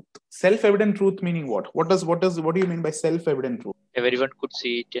self-evident truth. Self-evident truth meaning what? What do you mean by self-evident truth? Everyone could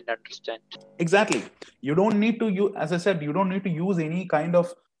see it and understand. Exactly. You don't need to use, as I said, you don't need to use any kind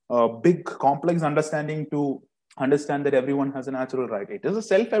of big complex understanding to understand that everyone has a natural right. It is a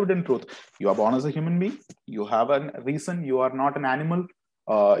self-evident truth. You are born as a human being. You have a reason. You are not an animal.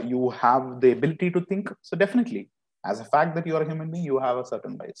 You have the ability to think. So definitely, as a fact that you are a human being, you have a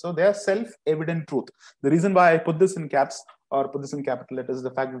certain right. So they are self-evident truth. The reason why I put this in caps or put this in capital letters is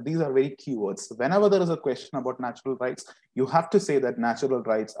the fact that these are very keywords. Whenever there is a question about natural rights, you have to say that natural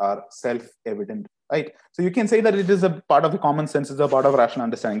rights are self-evident, right? So you can say that it is a part of the common sense, it's a part of rational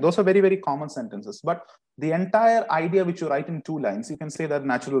understanding. Those are very, very common sentences. But the entire idea which you write in 2 lines, you can say that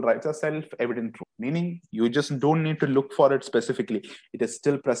natural rights are self-evident truth, meaning you just don't need to look for it specifically. It is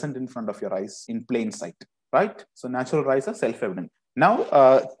still present in front of your eyes in plain sight, right? So natural rights are self-evident.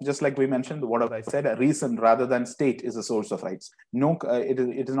 Now, just like we mentioned, what I said, a reason rather than state is a source of rights. No, it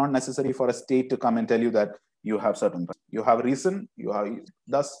is not necessary for a state to come and tell you that you have certain rights. You have reason.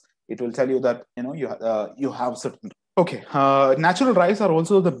 Thus it will tell you that you have certain. Okay, natural rights are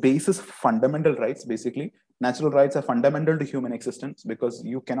also the basis of fundamental rights. Basically, natural rights are fundamental to human existence because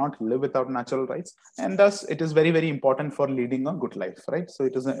you cannot live without natural rights, and thus it is very, very important for leading a good life, right? So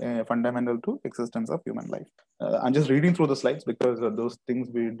it is fundamental to existence of human life. I'm just reading through the slides because those things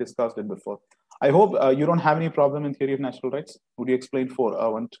we discussed it before. I hope you don't have any problem in theory of natural rights. Would you explain for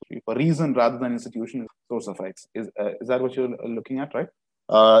reason rather than institution is source of rights? Is that what you're looking at,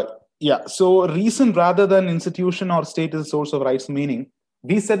 right? Yeah. So reason rather than institution or state is a source of rights, meaning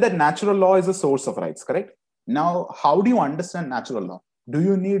we said that natural law is a source of rights, correct? Now, how do you understand natural law? Do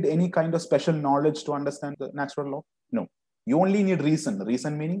you need any kind of special knowledge to understand the natural law? No. You only need reason.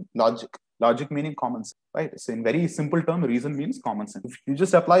 Reason meaning logic. Logic meaning common sense, right? So in very simple term, reason means common sense. If you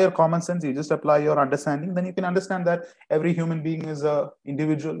just apply your common sense, you just apply your understanding, then you can understand that every human being is a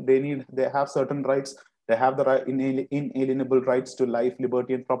individual. They have certain rights. They have the inalienable rights to life,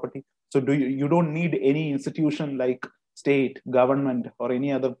 liberty, and property. So you don't need any institution like state, government, or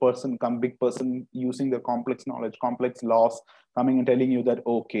any other person, big person using the complex knowledge, complex laws, coming and telling you that,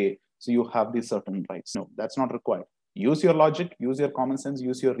 okay, so you have these certain rights. No, that's not required. Use your logic, use your common sense,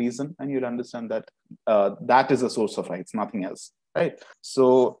 use your reason, and you'll understand that that is a source of rights, nothing else, right?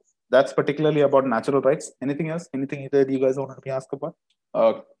 So that's particularly about natural rights. Anything else? Anything that you guys want to be asked about?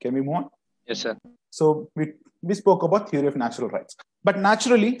 Can we move on? Yes, sir. So we spoke about theory of natural rights, but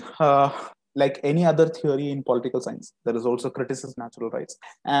naturally, like any other theory in political science, there is also criticism of natural rights.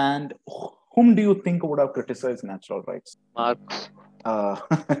 And whom do you think would have criticized natural rights? Marx.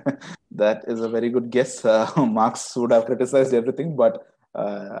 That is a very good guess. Marx would have criticized everything, but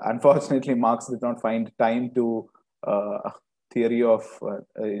unfortunately, Marx did not find time to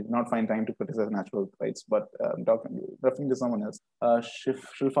not find time to criticize natural rights. But I'm referring to someone else.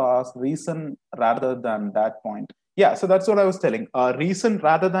 Shilpa asked reason rather than that point. Yeah, so that's what I was telling. Reason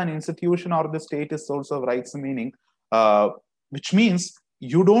rather than institution or the state is source of rights, meaning, which means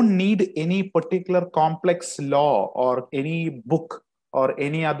you don't need any particular complex law or any book or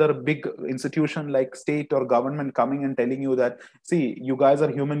any other big institution like state or government coming and telling you that, see, you guys are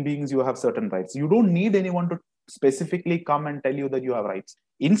human beings, you have certain rights. You don't need anyone to specifically come and tell you that you have rights.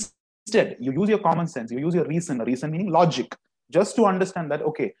 Instead, you use your common sense, you use your reason meaning logic, just to understand that,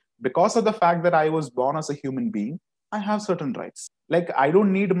 okay, because of the fact that I was born as a human being, I have certain rights. Like, I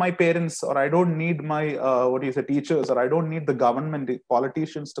don't need my parents, or I don't need my teachers, or I don't need the government, the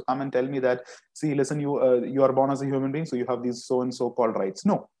politicians to come and tell me that, see, listen, you are born as a human being, so you have these so and so called rights.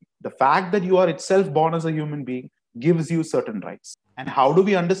 No, the fact that you are itself born as a human being gives you certain rights. And how do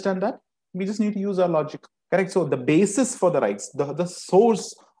we understand that? We just need to use our logic. Correct. So the basis for the rights, the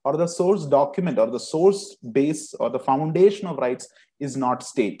source or the source document or the source base or the foundation of rights is not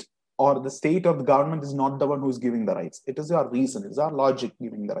state, or the state or the government is not the one who's giving the rights. It is our reason, it's our logic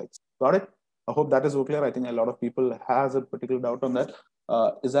giving the rights. Got it? I hope that is clear. I think a lot of people has a particular doubt on that.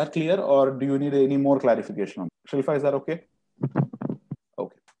 Is that clear, or do you need any more clarification on it? Shilpa, is that okay?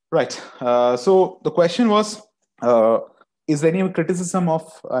 Okay. Right. So the question was, is there any criticism of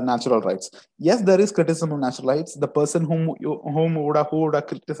natural rights? Yes, there is criticism of natural rights. The person who would have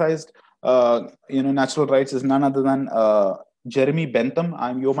criticized natural rights is none other than Jeremy Bentham.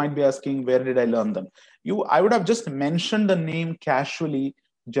 You might be asking, where did I learn them? I would have just mentioned the name casually,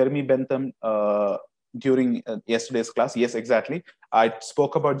 Jeremy Bentham, during yesterday's class. Yes, exactly. I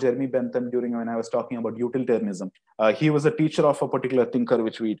spoke about Jeremy Bentham when I was talking about utilitarianism. He was a teacher of a particular thinker,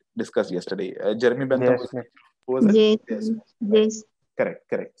 which we discussed yesterday. Jeremy Bentham who was it? Yes.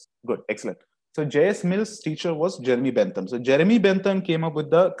 Correct. Good, excellent. So J.S. Mill's teacher was Jeremy Bentham. So Jeremy Bentham came up with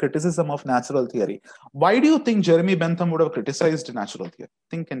the criticism of natural theory. Why do you think Jeremy Bentham would have criticized natural theory?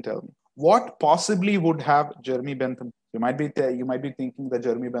 Think and tell me. What possibly would have Jeremy Bentham? You might be thinking that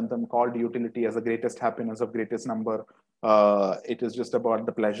Jeremy Bentham called utility as the greatest happiness of greatest number. It is just about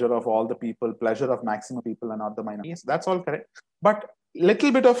the pleasure of all the people, pleasure of maximum people and not the minority. Yes, that's all correct. But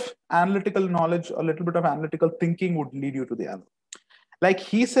little bit of analytical knowledge, a little bit of analytical thinking would lead you to the answer. Like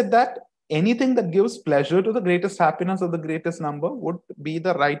he said that anything that gives pleasure to the greatest happiness of the greatest number would be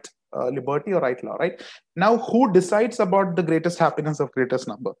the right liberty or right law, right? Now, who decides about the greatest happiness of greatest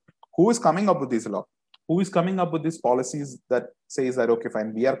number? Who is coming up with this law? Who is coming up with these policies that says that, okay,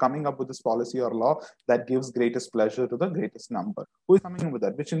 fine, we are coming up with this policy or law that gives greatest pleasure to the greatest number? Who is coming up with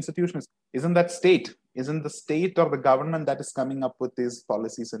that? Which institution is? Isn't that state? Isn't the state or the government that is coming up with these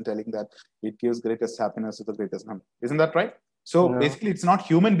policies and telling that it gives greatest happiness to the greatest number? Isn't that right? So basically, it's not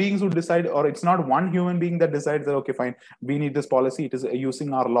human beings who decide, or it's not one human being that decides that, okay, fine, we need this policy. It is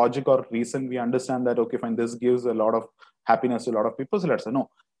using our logic or reason. We understand that, okay, fine, this gives a lot of happiness to a lot of people. So let's say, no.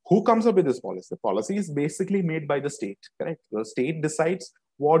 Who comes up with this policy? The policy is basically made by the state, correct? The state decides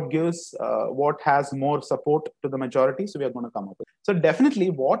what has more support to the majority. So we are going to come up with. So definitely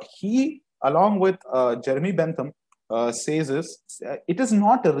what he, along with Jeremy Bentham, says is, it is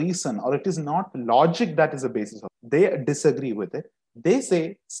not a reason or it is not logic that is the basis of it. They disagree with it. They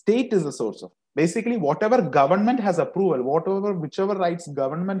say state is the source of it. Basically, whatever government has approval, whichever rights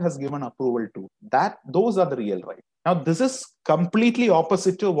government has given approval to, those are the real rights. Now, this is completely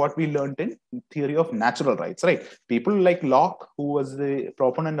opposite to what we learned in theory of natural rights, right? People like Locke, who was the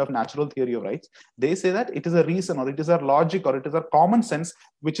proponent of natural theory of rights, they say that it is a reason or it is a logic or it is a common sense,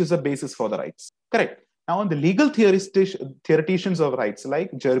 which is a basis for the rights. Correct. Now, the legal theoreticians of rights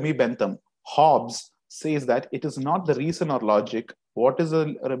like Jeremy Bentham, Hobbes, says that it is not the reason or logic. What is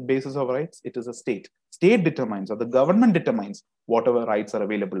the basis of rights? It is a state. State determines, or the government determines, whatever rights are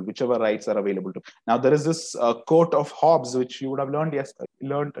available, whichever rights are available to. Now, there is this quote of Hobbes, which you would have learned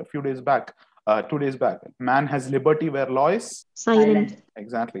a few days back. 2 days back. Man has liberty where law is Silent.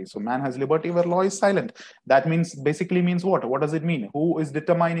 exactly. So man has liberty where law is silent. That means basically means what? What does it mean? Who is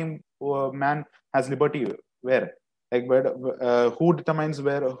determining man has liberty where? Like who determines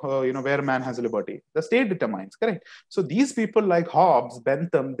where where man has liberty? The state determines, correct? So these people like Hobbes,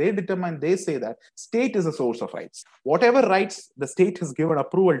 Bentham, they say that state is a source of rights. Whatever rights the state has given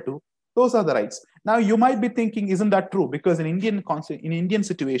approval to, those are the rights. Now you might be thinking, isn't that true? Because in Indian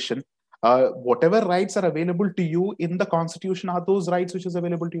situation, whatever rights are available to you in the constitution are those rights which is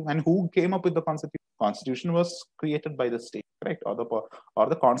available to you. And who came up with the constitution? Constitution was created by the state, correct? Or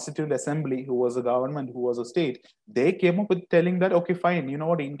the constituent assembly, who was a government, who was a state. They came up with telling that, okay, fine, you know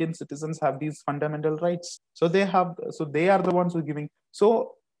what, Indian citizens have these fundamental rights. So they are the ones who are giving.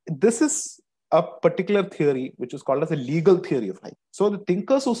 So this is a particular theory which is called as a legal theory of rights. So the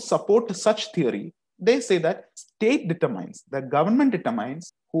thinkers who support such theory, they say that state determines, that government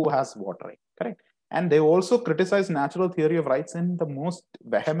determines who has what right, correct? And they also criticize natural theory of rights in the most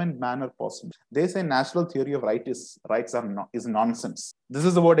vehement manner possible. They say natural theory of rights is nonsense. This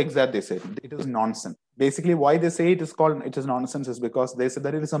is the word exact they say. It is nonsense. Basically, why they say it is nonsense is because they say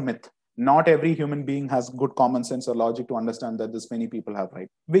that it is a myth. Not every human being has good common sense or logic to understand that this many people have right.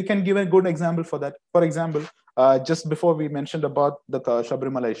 We can give a good example for that. For example, just before we mentioned about the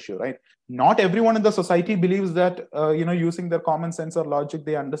Sabrimala issue, right? Not everyone in the society believes that, using their common sense or logic,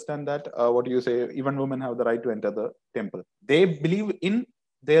 they understand that, even women have the right to enter the temple. They believe in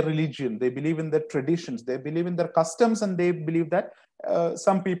their religion, they believe in their traditions, they believe in their customs, and they believe that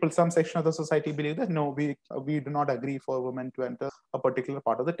some section of the society believe that no, we do not agree for women to enter a particular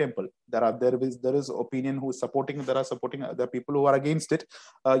part of the temple. There is opinion who is supporting, there are people who are against it.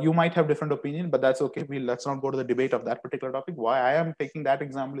 You might have different opinion, but that's okay. Let's not go to the debate of that particular topic. Why I am taking that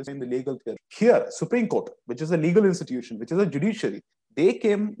example is in the legal theory. Here, Supreme Court, which is a legal institution, which is a judiciary, they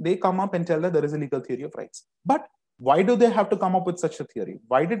come up and tell that there is a legal theory of rights. But why do they have to come up with such a theory?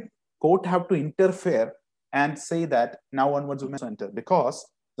 Why did court have to interfere and say that now onwards women enter? Because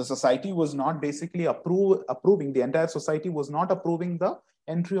the society was not basically approving, the entire society was not approving the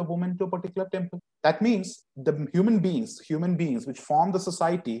entry of women to a particular temple. That means the human beings which form the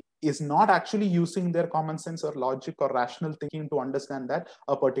society is not actually using their common sense or logic or rational thinking to understand that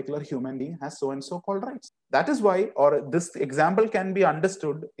a particular human being has so and so called rights. That is why, or this example can be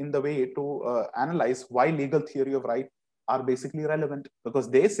understood in the way to analyze why legal theory of right are basically relevant, because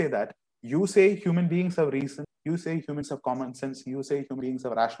they say that you say human beings have reason, you say humans have common sense, you say human beings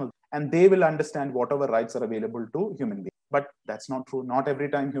have rational, and they will understand whatever rights are available to human beings. But that's not true. Not every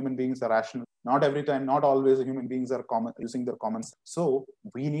time human beings are rational. Not every time, not always human beings are using their common sense. So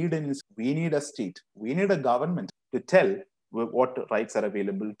we need a state, we need a government to tell what rights are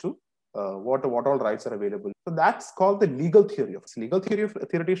available to, what all rights are available. So that's called the legal theory of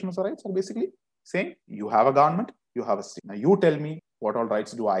theoreticians of rights are basically saying you have a government, you have a state. Now you tell me what all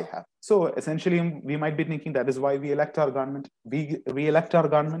rights do I have? So essentially, we might be thinking that is why we elect our government. We elect our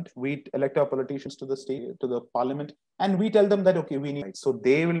government. We elect our politicians to the state, to the parliament, and we tell them that okay, we need rights. So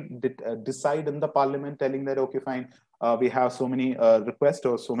they will decide in the parliament, telling that okay, fine, we have so many requests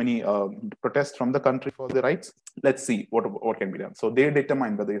or so many protests from the country for the rights. Let's see what can be done. So they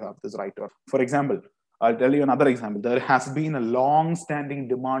determine whether you have this right or. For example, I'll tell you another example. There has been a long-standing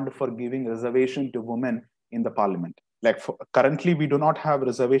demand for giving reservation to women in the parliament. Like currently, we do not have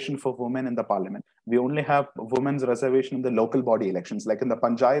reservation for women in the parliament. We only have women's reservation in the local body elections, like in the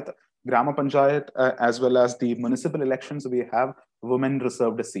panchayat, grama panchayat, as well as the municipal elections. We have women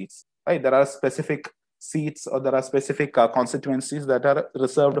reserved seats. Right? There are specific seats, or there are specific constituencies that are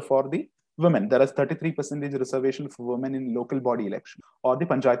reserved for the women. There is 33% reservation for women in local body election or the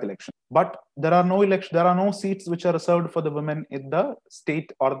panchayat election. But there are no seats which are reserved for the women in the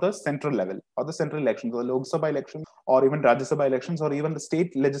state or the central level or the central elections, the Lok Sabha election or even Rajya Sabha elections or even the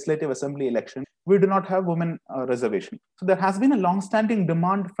state legislative assembly election. We do not have women reservation. So there has been a long-standing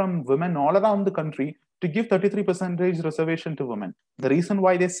demand from women all around the country to give 33% reservation to women. The reason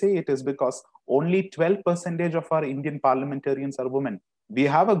why they say it is because only 12% of our Indian parliamentarians are women. We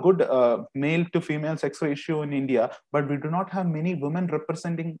have a good male to female sex ratio in India, but we do not have many women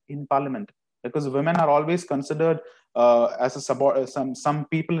representing in parliament, because women are always considered as some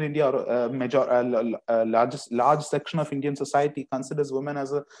people in India, or large section of Indian society considers women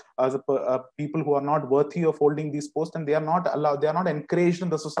as a people who are not worthy of holding these posts, and they are not allowed, they are not encouraged in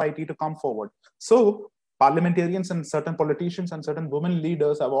the society to come forward. So parliamentarians and certain politicians and certain women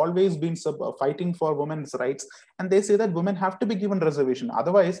leaders have always been fighting for women's rights, and they say that women have to be given reservation.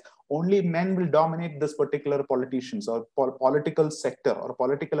 Otherwise, only men will dominate this particular politicians or political sector or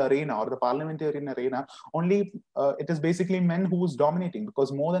political arena or the parliamentarian arena. Only it is basically men who is dominating,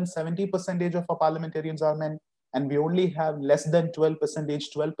 because more than 70% of our parliamentarians are men, and we only have less than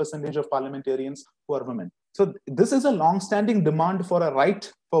 12% of parliamentarians who are women. So this is a long-standing demand for a right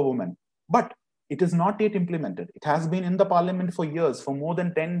for women, but it is not yet implemented. It has been in the parliament for years, for more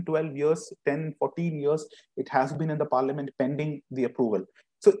than 10, 12 years, 10, 14 years. It has been in the parliament pending the approval.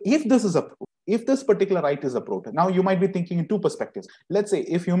 So if this is approved, if this particular right is approved, now you might be thinking in two perspectives. Let's say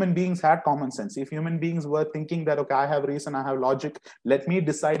if human beings had common sense, if human beings were thinking that, okay, I have reason, I have logic, let me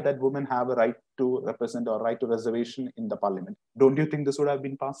decide that women have a right to represent or right to reservation in the parliament. Don't you think this would have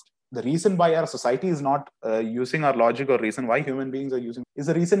been passed? The reason why our society is not using our logic, or reason why human beings are using, is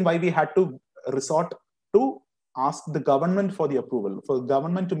the reason why we had to resort to ask the government for the approval, for the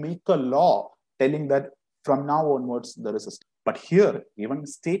government to make a law telling that from now onwards there is a state. But here, even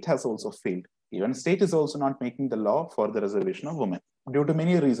state has also failed. Even state is also not making the law for the reservation of women due to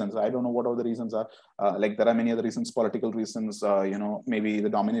many reasons. I don't know what all the reasons are. Like there are many other reasons, political reasons, maybe the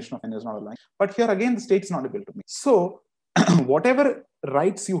domination of men is not aligned. But here again, the state is not able to make. So whatever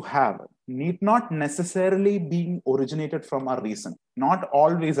rights you have need not necessarily be originated from a reason. Not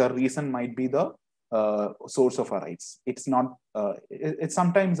always a reason might be the source of our rights. It's not. It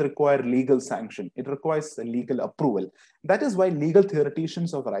sometimes requires legal sanction. It requires a legal approval. That is why legal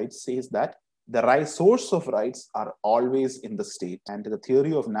theoreticians of rights says that the right source of rights are always in the state, and the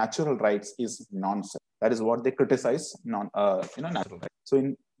theory of natural rights is nonsense. That is what they criticize. Natural rights.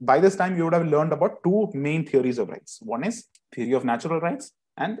 So by this time, you would have learned about two main theories of rights. One is theory of natural rights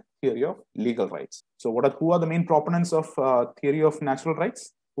and theory of legal rights. So who are the main proponents of theory of natural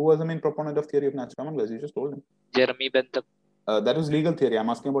rights? Who was the main proponent of theory of natural? Come on, guys, you just told him. Jeremy Bentham. That was legal theory. I'm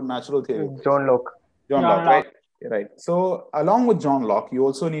asking about natural theory. John Locke. John Locke, right? Right. So along with John Locke, you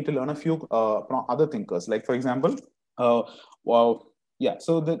also need to learn a few other thinkers. Like for example, So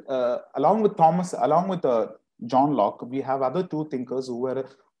along with John Locke, we have other two thinkers who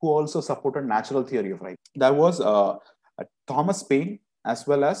also supported natural theory of rights. That was Thomas Paine as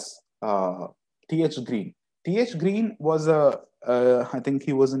well as T.H. Green. T.H. Green was I think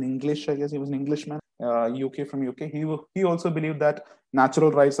he was an English. I guess he was an Englishman, from UK. He also believed that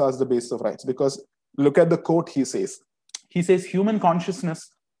natural rights are the basis of rights, because look at the quote he says. He says, human consciousness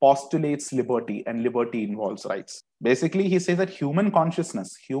postulates liberty, and liberty involves rights. Basically, he says that human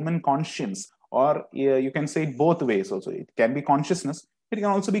consciousness, human conscience, or you can say it both ways also. It can be consciousness, it can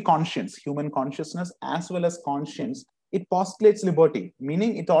also be conscience. Human consciousness as well as conscience, it postulates liberty,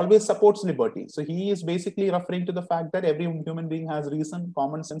 meaning it always supports liberty. So he is basically referring to the fact that every human being has reason,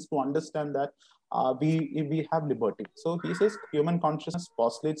 common sense to understand that we have liberty. So he says human consciousness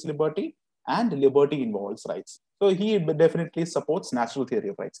postulates liberty, and liberty involves rights. So he definitely supports natural theory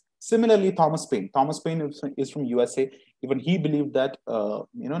of rights. Similarly, Thomas Paine. Thomas Paine is from USA. Even he believed that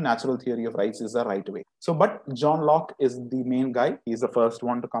natural theory of rights is the right way. So, but John Locke is the main guy. He's the first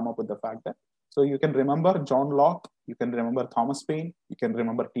one to come up with the fact that. So you can remember John Locke, you can remember Thomas Paine, you can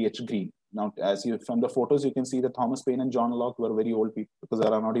remember T.H. Green. Now, from the photos, you can see that Thomas Paine and John Locke were very old people, because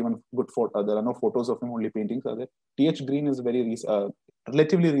there are not even good photos. There are no photos of him, only paintings are there. T.H. Green is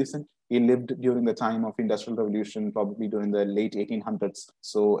relatively recent. He lived during the time of Industrial Revolution, probably during the late 1800s.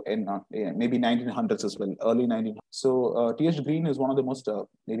 So, maybe 1900s as well, early 1900s. So, T.H. Green is one of the most,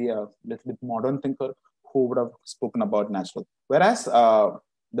 maybe a little bit modern thinker who would have spoken about natural. Whereas,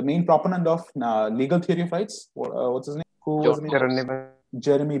 the main proponent of legal theory of rights, what's his name? Who was his name?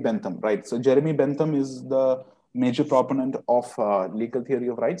 Jeremy Bentham, right? So Jeremy Bentham is the major proponent of legal theory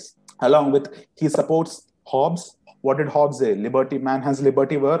of rights. Along with, he supports Hobbes. What did Hobbes say? Liberty, man has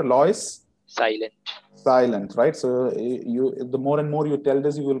liberty where law is silent. Silent, right? So the more and more you tell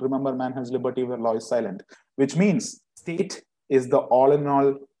this, you will remember man has liberty where law is silent, which means state is the all in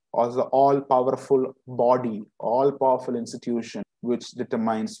all, or the all-powerful body, all-powerful institution, which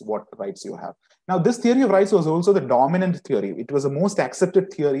determines what rights you have. Now, this theory of rights was also the dominant theory. It was the most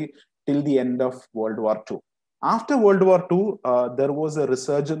accepted theory till the end of World War II. After World War II, there was a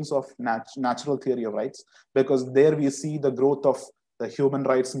resurgence of natural theory of rights, because there we see the growth of the human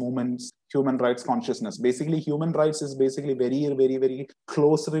rights movements, human rights consciousness. Basically, human rights is basically very, very, very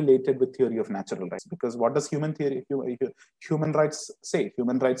closely related with theory of natural rights. Because what does human rights say?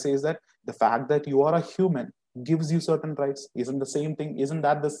 Human rights says that the fact that you are a human gives you certain rights. Isn't that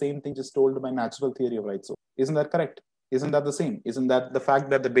the same thing just told by natural theory of rights? So, isn't that correct? Isn't that the same? Isn't that the fact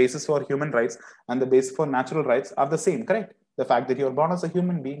that the basis for human rights and the basis for natural rights are the same, correct? The fact that you're born as a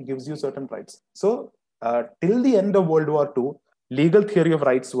human being gives you certain rights. So till the end of World War II, legal theory of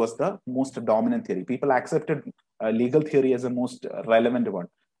rights was the most dominant theory. People accepted legal theory as the most relevant one.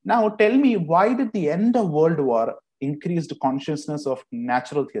 Now, tell me, why did the end of World War increase the consciousness of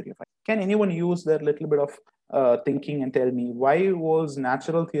natural theory of rights? Can anyone use that little bit of thinking and tell me why was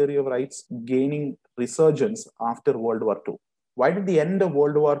natural theory of rights gaining resurgence after World War II? Why did the end of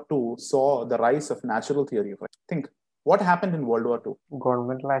World War II saw the rise of natural theory of rights? Think, what happened in World War II?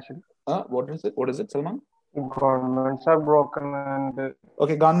 Governmental action. What is it? What is it, Salman? Governments are broken and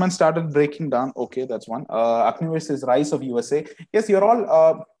Okay, government started breaking down. Okay, that's one. Agnivesh says rise of USA. Yes, you're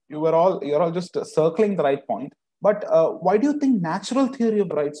all just circling the right point. But why do you think natural theory of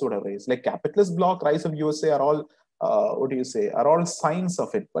rights would have raised? Like capitalist bloc, rise of USA are all what do you say? Are all signs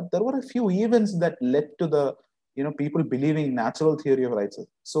of it. But there were a few events that led to the people believing natural theory of rights.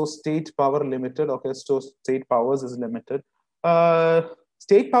 So state power limited. Okay, so state powers is limited.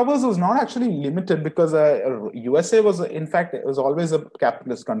 State powers was not actually limited because USA was, in fact, it was always a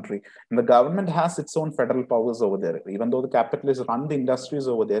capitalist country. And the government has its own federal powers over there. Even though the capitalists run the industries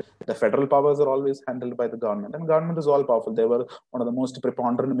over there, the federal powers are always handled by the government. And government is all powerful. They were one of the most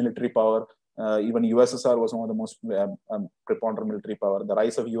preponderant military power. Even USSR was one of the most preponderant military power. The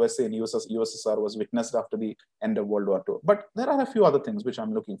rise of USA and USSR was witnessed after the end of World War II. But there are a few other things which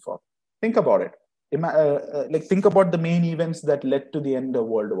I'm looking for. Think about it. Think about the main events that led to the end of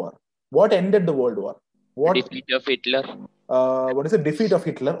World War. What ended the World War? What defeat of Hitler? What is it? Defeat of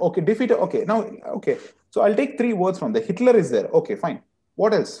Hitler. Okay, defeat. Okay, now okay. So I'll take 3 words from there. Hitler is there. Okay, fine.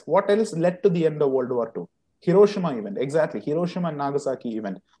 What else? What else led to the end of World War II? Hiroshima event. Exactly, Hiroshima and Nagasaki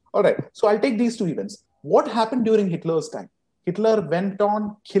event. All right. So I'll take these 2 events. What happened during Hitler's time? Hitler went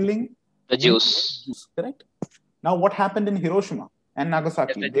on killing the Jews. Correct. Now, what happened in Hiroshima and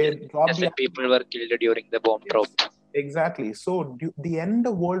Nagasaki? People were killed during the bomb drop. Exactly. So the end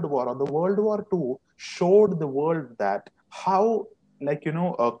of World War or the World War II showed the world that how,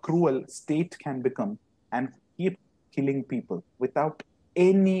 a cruel state can become and keep killing people without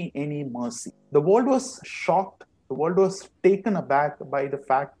any mercy. The world was shocked. The world was taken aback by the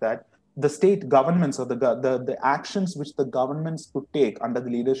fact that the state governments or the actions which the governments could take under the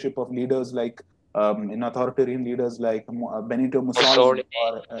leadership of leaders like authoritarian leaders like Benito Mussolini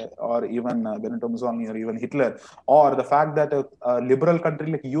or even Benito Mussolini or even Hitler, or the fact that a liberal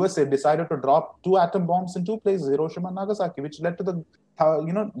country like USA decided to drop 2 atom bombs in 2 places, Hiroshima and Nagasaki, which led to the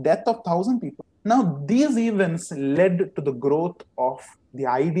death of 1,000 people. Now, these events led to the growth of the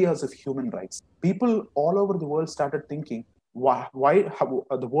ideas of human rights. People all over the world started thinking, why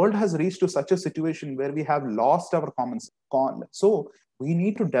the world has reached to such a situation where we have lost our common sense. So we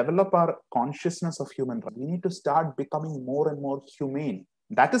need to develop our consciousness of human rights. We need to start becoming more and more humane.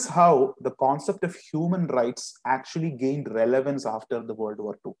 That is how the concept of human rights actually gained relevance after the World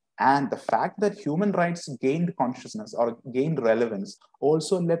War II. And the fact that human rights gained consciousness or gained relevance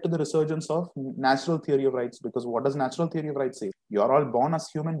also led to the resurgence of natural theory of rights. Because what does natural theory of rights say? You are all born as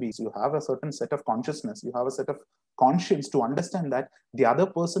human beings. You have a certain set of consciousness. You have a set of conscience to understand that the other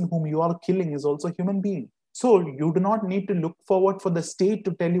person whom you are killing is also a human being. So you do not need to look forward for the state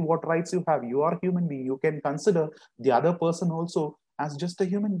to tell you what rights you have. You are a human being. You can consider the other person also as just a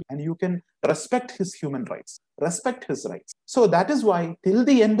human being, and you can respect his human rights, respect his rights. So that is why till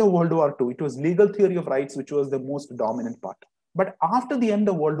the end of World War II, it was legal theory of rights which was the most dominant part. But after the end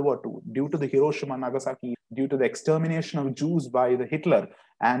of World War II, due to the Hiroshima, Nagasaki, due to the extermination of Jews by the Hitler,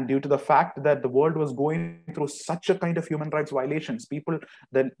 and due to the fact that the world was going through such a kind of human rights violations, people,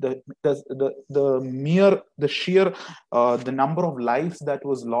 the sheer the number of lives that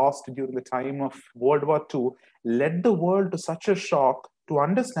was lost during the time of World War II led the world to such a shock to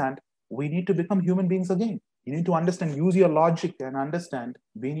understand we need to become human beings again. You need to understand, use your logic and understand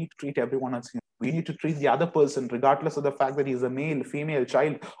we need to treat everyone as human. We need to treat the other person regardless of the fact that he's a male, female,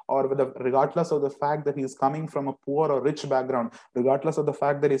 child, or regardless of the fact that he's coming from a poor or rich background, regardless of the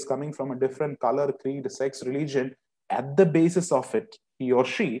fact that he's coming from a different color, creed, sex, religion. At the basis of it, he or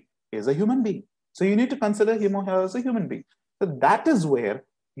she is a human being. So you need to consider him or her as a human being. So that is where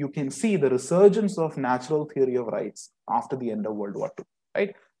you can see the resurgence of natural theory of rights after the end of World War II,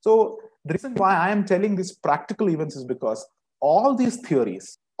 right? So the reason why I am telling these practical events is because all these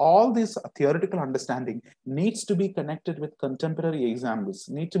theories, all this theoretical understanding needs to be connected with contemporary examples,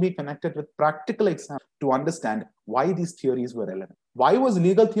 need to be connected with practical examples to understand why these theories were relevant. Why was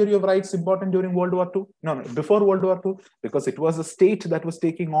legal theory of rights important during World War II? No, before World War II, because it was a state that was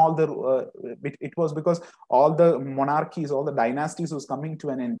taking all the, it was because all the monarchies, all the dynasties was coming to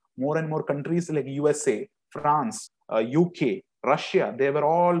an end. More and more countries like USA, France, UK, Russia, they were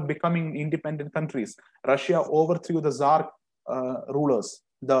all becoming independent countries. Russia overthrew the Tsar rulers.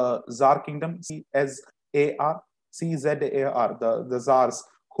 the Tsar Kingdom, CZAR, the Tsars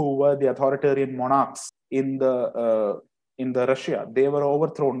who were the authoritarian monarchs in the Russia. They were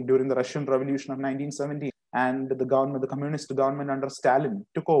overthrown during the Russian Revolution of 1917, and the communist government under Stalin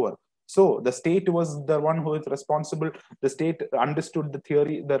took over. So the state was the one who is responsible. The state understood the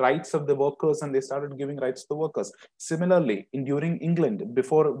theory, the rights of the workers, and they started giving rights to the workers. Similarly, during England,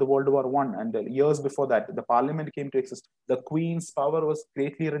 before the World War I and the years before that, the parliament came to exist. The Queen's power was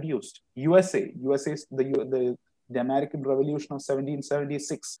greatly reduced. USA, the American Revolution of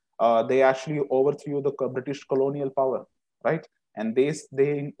 1776, they actually overthrew the British colonial power, right? And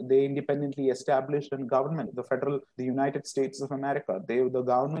they independently established a government, the United States of America. The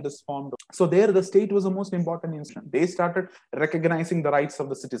government is formed. So there, the state was the most important instrument. They started recognizing the rights of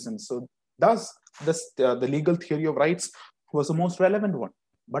the citizens. So thus, the legal theory of rights was the most relevant one.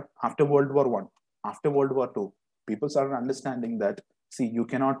 But after World War I, after World War II, people started understanding that, see, you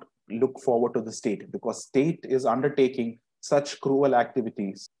cannot look forward to the state because state is undertaking such cruel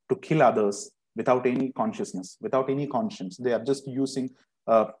activities to kill others without any consciousness, without any conscience. They are just using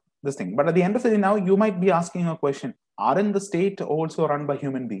this thing. But at the end of the day, now you might be asking a question: aren't the state also run by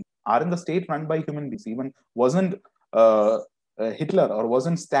human beings? Aren't the state run by human beings? Even wasn't Hitler, or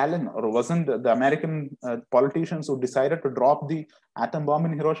wasn't Stalin, or wasn't the American politicians who decided to drop the atom bomb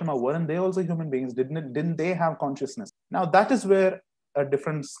in Hiroshima, weren't they also human beings? Didn't they have consciousness? Now that is where a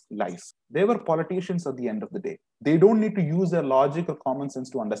difference lies. They were politicians at the end of the day. They don't need to use their logic or common sense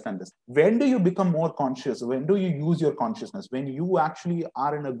to understand this. When do you become more conscious? When do you use your consciousness? When you actually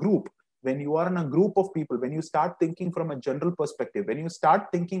are in a group, when you are in a group of people, when you start thinking from a general perspective, when you start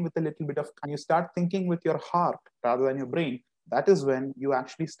thinking with a little bit of, you start thinking with your heart rather than your brain, that is when you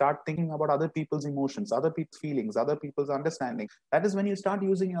actually start thinking about other people's emotions, other people's feelings, other people's understanding. That is when you start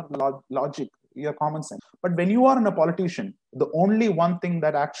using your logic, your common sense. But when you are in a politician, the only one thing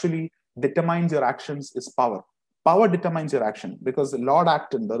that actually determines your actions is power. Power determines your action, because Lord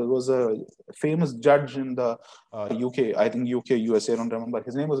Acton, there was a famous judge in the UK, I think UK, USA, I don't remember.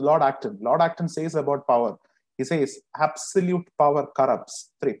 His name was Lord Acton. Lord Acton says about power, he says, absolute power corrupts.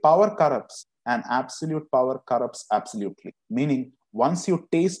 Power corrupts, and absolute power corrupts absolutely. Meaning, once you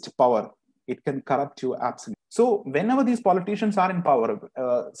taste power, it can corrupt you absolutely. So whenever these politicians are in power,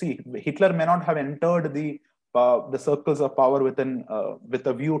 see, Hitler may not have entered the circles of power with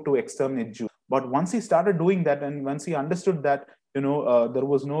a view to exterminate Jews. But once he started doing that, and once he understood that, there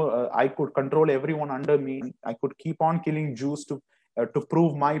was no, I could control everyone under me, I could keep on killing Jews to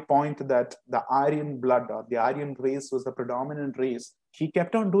prove my point that the Aryan blood or the Aryan race was the predominant race. He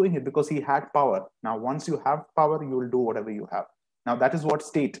kept on doing it because he had power. Now, once you have power, you will do whatever you have. Now, that is what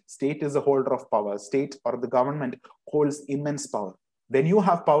state is the holder of power. State or the government holds immense power. When you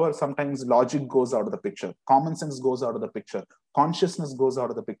have power, sometimes logic goes out of the picture. Common sense goes out of the picture. Consciousness goes out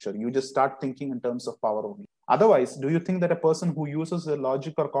of the picture. You just start thinking in terms of power only. Otherwise, do you think that a person who uses the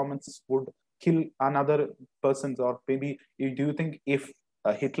logic or common sense would kill another person? Or maybe, do you think if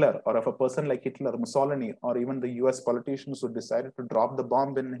Hitler, or if a person like Hitler, Mussolini, or even the US politicians who decided to drop the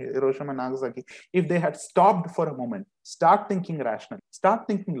bomb in Hiroshima and Nagasaki, if they had stopped for a moment, start thinking rationally, start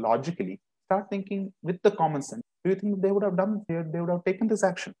thinking logically, start thinking with the common sense, do you think they would have done, they would have taken this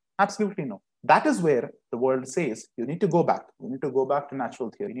action? Absolutely no. That is where the world says you need to go back. You need to go back to natural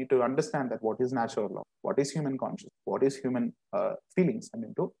theory. You need to understand that what is natural law, what is human consciousness, what is human feelings, and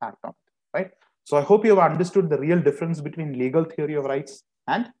then to act on it, right? So I hope you have understood the real difference between legal theory of rights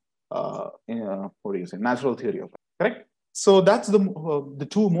and natural theory of rights, correct? So that's the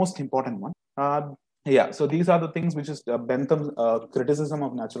two most important ones. Yeah, so these are the things which is Bentham's criticism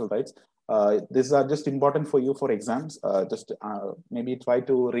of natural rights. These are just important for you for exams. Just maybe try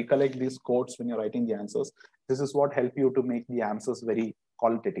to recollect these quotes when you're writing the answers. This is what help you to make the answers very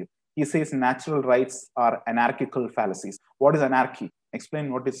qualitative. He says natural rights are anarchical fallacies. What is anarchy?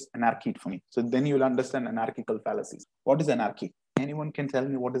 Explain what is anarchy for me. So then you'll understand anarchical fallacies. What is anarchy? Anyone can tell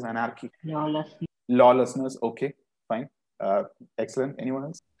me what is anarchy? Lawlessness. Lawlessness. Okay, fine. Excellent. Anyone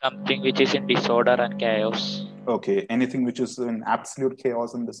else? Something which is in disorder and chaos. Okay. Anything which is in absolute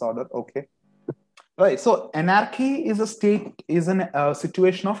chaos and disorder. Okay. Right. So anarchy is a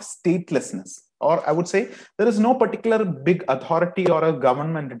situation of statelessness, or I would say there is no particular big authority or a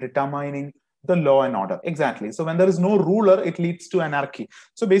government determining the law and order. Exactly. So when there is no ruler, it leads to anarchy.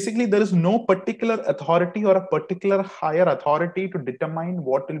 So basically, there is no particular authority or a particular higher authority to determine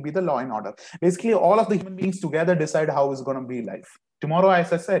what will be the law and order. Basically, all of the human beings together decide how it's going to be life. Tomorrow,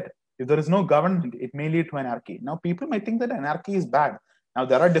 as I said, if there is no government, it may lead to anarchy. Now, people might think that anarchy is bad. Now,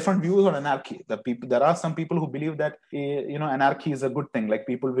 there are different views on anarchy. There are some people who believe that anarchy is a good thing, like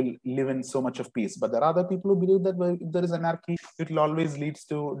people will live in so much of peace. But there are other people who believe that if there is anarchy, it will always leads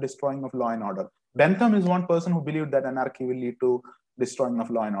to destroying of law and order. Bentham is one person who believed that anarchy will lead to destroying of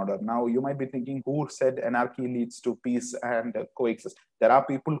law and order. Now, you might be thinking, who said anarchy leads to peace and coexist? There are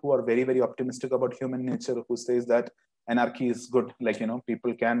people who are very, very optimistic about human nature, who says that anarchy is good. Like,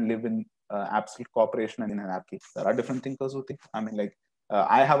 people can live in absolute cooperation and in anarchy. There are different thinkers who think. I mean, like,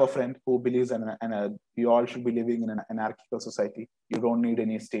 I have a friend who believes we all should be living in an anarchical society. You don't need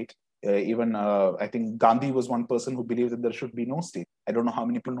any state. Even I think Gandhi was one person who believed that there should be no state. I don't know how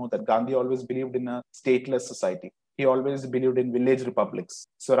many people know that Gandhi always believed in a stateless society. He always believed in village republics,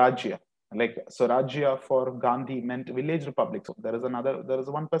 Swarajya. Like Swarajya for Gandhi meant village republics. So there is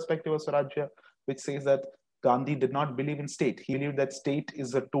one perspective of Swarajya which says that Gandhi did not believe in state. He believed that state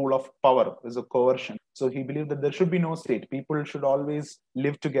is a tool of power, is a coercion. So he believed that there should be no state. People should always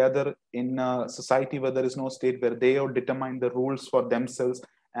live together in a society where there is no state, where they determine the rules for themselves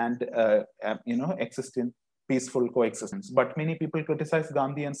and exist in peaceful coexistence. But many people criticize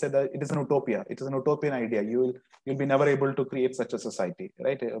Gandhi and say that it is an utopia. It is an utopian idea. You'll be never able to create such a society,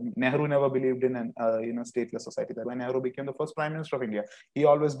 right? Nehru never believed in an stateless society. That when Nehru became the first prime minister of India, he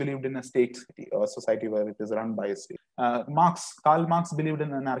always believed in a state or society where it is run by a state. Karl Marx believed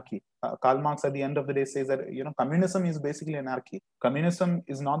in anarchy. Karl Marx at the end of the day says that communism is basically anarchy. Communism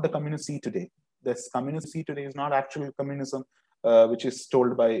is not the communist see today. This communist see today is not actual communism, which is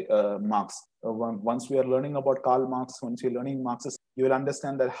told by Marx. Once we are learning about Karl Marx, once you're learning Marxism, you will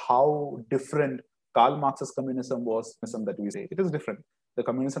understand that how different Karl Marx's communism was that we say. It is different. The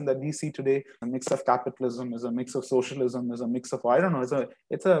communism that we see today, a mix of capitalism, is a mix of socialism, is a mix of, I don't know,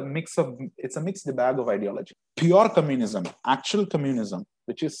 it's a mixed bag of ideology. Pure communism, actual communism,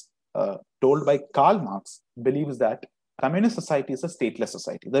 which is told by Karl Marx, believes that communist society is a stateless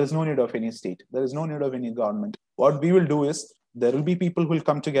society. There is no need of any state. There is no need of any government. What we will do is, there will be people who will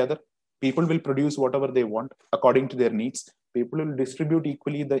come together. People will produce whatever they want according to their needs. People will distribute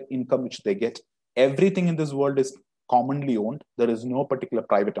equally the income which they get. Everything in this world is commonly owned. There is no particular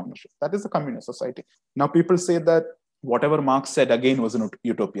private ownership. That is the communist society. Now, people say that whatever Marx said again was an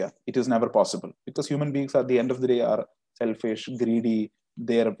utopia. It is never possible, because human beings at the end of the day are selfish, greedy.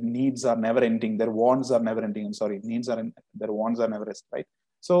 Their needs are never ending. Their wants are never ending. I'm sorry, their wants are never ending, right?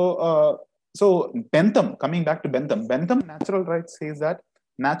 So Bentham, coming back to Bentham, natural rights says that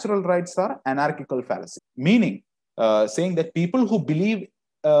natural rights are anarchical fallacy, meaning saying that people who believe,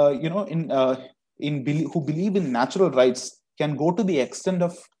 who believe in natural rights can go to the extent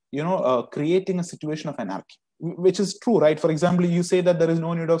of creating a situation of anarchy, which is true, right? For example, you say that there is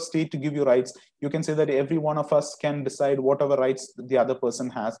no need of state to give you rights. You can say that every one of us can decide whatever rights the other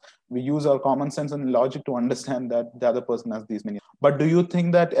person has. We use our common sense and logic to understand that the other person has these many. But do you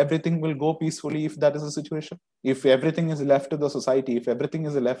think that everything will go peacefully if that is the situation? If everything is left to the society, if everything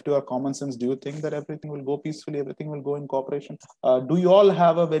is left to our common sense, do you think that everything will go peacefully, everything will go in cooperation? Do you all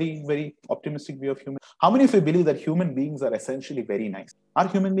have a very, very optimistic view of human? How many of you believe that human beings are essentially very nice? Are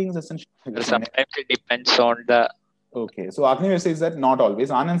human beings essentially? Sometimes it depends on the. Okay, so Agnew says that not always.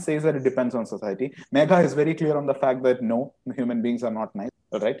 Anand says that it depends on society. Megha is very clear on the fact that no, human beings are not nice.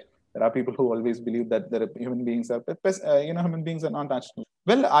 All right, there are people who always believe that human beings are, human beings are not natural.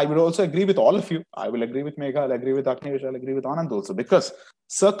 Well, I would also agree with all of you. I will agree with Megha. I'll agree with Agnew. I'll agree with Anand also, because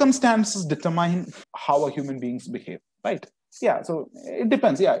circumstances determine how a human beings behave. Right? Yeah. So it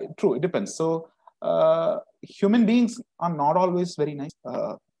depends. Yeah, true. It depends. So human beings are not always very nice.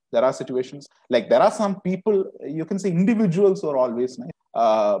 There are situations, like there are some people, you can say individuals who are always nice,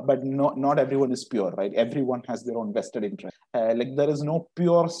 but not everyone is pure, right? Everyone has their own vested interest. Like there is no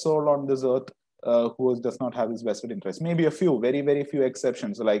pure soul on this earth who does not have his vested interest. Maybe a few, very, very few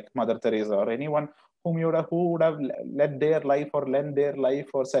exceptions, like Mother Teresa or anyone who would have led their life or lent their life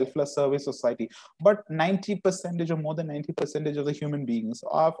for selfless service society. But 90% or more than 90% of the human beings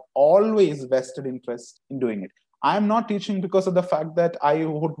have always vested interest in doing it. I am not teaching because of the fact that I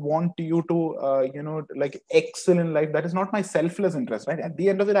would want you to, like excel in life. That is not my selfless interest, right? At the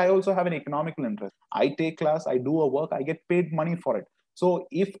end of it, I also have an economical interest. I take class, I do a work, I get paid money for it. So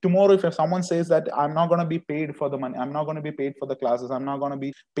if tomorrow, if someone says that I'm not going to be paid for the money, I'm not going to be paid for the classes, I'm not going to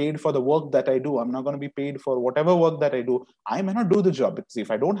be paid for the work that I do, I'm not going to be paid for whatever work that I do, I may not do the job. Because if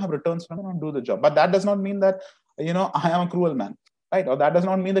I don't have returns, I don't do the job. But that does not mean that, I am a cruel man. Right? Or that does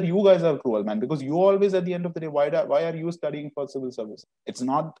not mean that you guys are cruel, man, because you always, at the end of the day, why are you studying for civil service? It's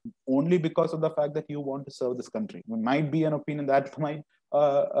not only because of the fact that you want to serve this country. It might be an opinion that might,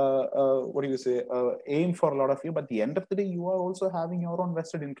 aim for a lot of you, but at the end of the day, you are also having your own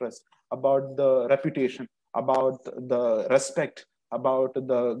vested interest about the reputation, about the respect, about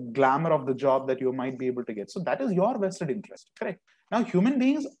the glamour of the job that you might be able to get. So that is your vested interest, correct? Now, human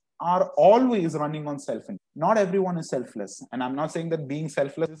beings are always running on self-interest. Not everyone is selfless. And I'm not saying that being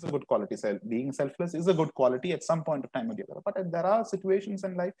selfless is a good quality. Being selfless is a good quality at some point of time or the other. But there are situations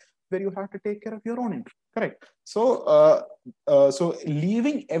in life where you have to take care of your own interest, correct? So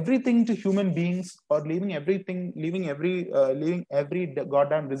leaving everything to human beings, or leaving every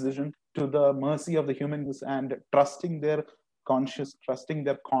goddamn decision to the mercy of the humans, and trusting their conscience, trusting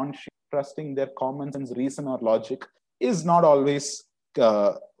their common sense, reason, or logic, is not always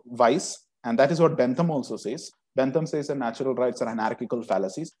wise. And that is what Bentham also says. Bentham says that natural rights are anarchical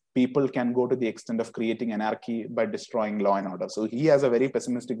fallacies. People can go to the extent of creating anarchy by destroying law and order. So he has a very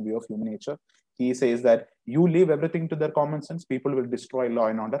pessimistic view of human nature. He says that you leave everything to their common sense, people will destroy law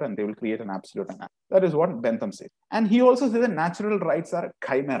and order, and they will create an absolute anarchy. That is what Bentham says. And he also says that natural rights are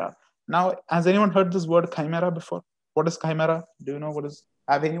chimera. Now, has anyone heard this word chimera before? What is chimera? Do you know what is?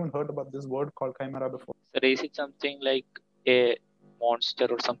 Have anyone heard about this word called chimera before? So is it something like a monster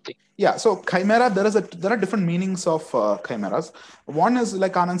or something? Yeah, so chimera, there are different meanings of chimeras. One is,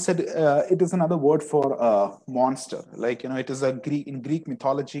 like Anand said, it is another word for monster. Like, it is in Greek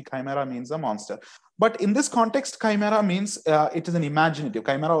mythology, chimera means a monster. But in this context, chimera means it is an imaginative.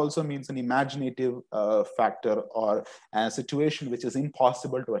 Chimera also means an imaginative factor, or a situation which is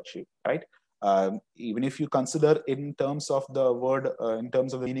impossible to achieve, right? Even if you consider in terms of the word, in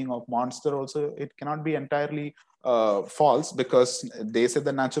terms of the meaning of monster also, it cannot be entirely false, because they say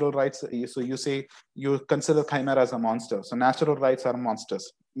the natural rights. So you consider chimera as a monster. So natural rights are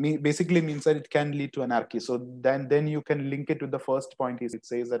monsters. Basically means that it can lead to anarchy. So then you can link it to the first point. It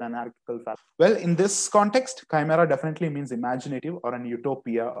says that anarchical fact. Well, in this context, chimera definitely means imaginative, or an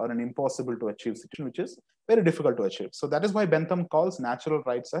utopia, or an impossible to achieve situation, which is very difficult to achieve. So that is why Bentham calls natural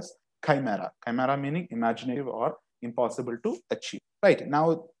rights as chimera. Chimera meaning imaginative or impossible to achieve. Right.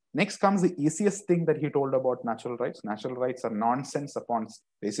 Now, next comes the easiest thing that he told about natural rights. Natural rights are nonsense upon.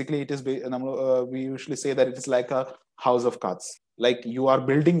 Basically, it is. We usually say that it is like a house of cards. Like you are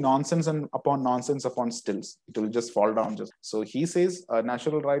building nonsense upon stilts. It will just fall down. So he says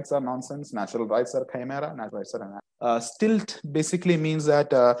natural rights are nonsense. Natural rights are chimera. Natural rights are stilt. Basically means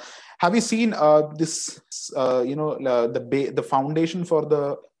that. Have you seen this? The foundation for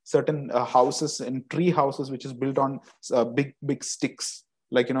the certain houses and tree houses, which is built on big sticks,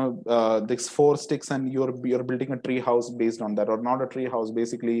 like these 4 sticks, and you're building a tree house based on that, or not a tree house,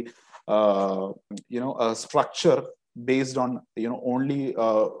 basically a structure based on only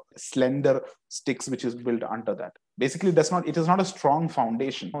slender sticks, which is built under that. Basically, it is not a strong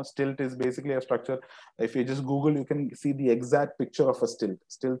foundation. Stilt is basically a structure. If you just Google, you can see the exact picture of a stilt.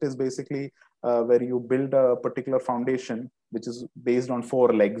 Stilt is basically where you build a particular foundation which is based on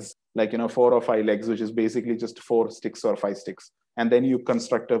 4 legs, like 4 or 5 legs, which is basically just 4 sticks or 5 sticks, and then you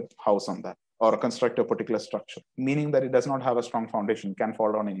construct a house on that, or construct a particular structure, meaning that it does not have a strong foundation, can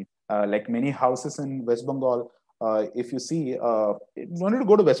fall down any. Like many houses in West Bengal, if you see, no need to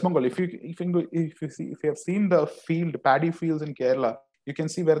go to West Bengal. If you have seen the paddy fields in Kerala, you can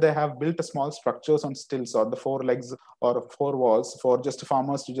see where they have built small structures on stilts, or the 4 legs or 4 walls, for just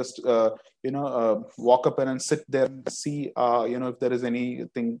farmers to just walk up and sit there and see if there is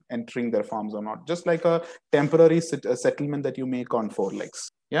anything entering their farms or not. Just like a temporary settlement that you make on 4 legs.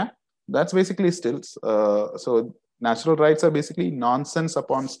 Yeah, that's basically stilts. So natural rights are basically nonsense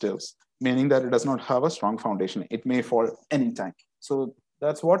upon stilts, meaning that it does not have a strong foundation. It may fall anytime. So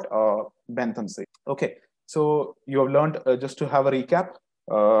that's what Bentham says. Okay, so you have learned, just to have a recap,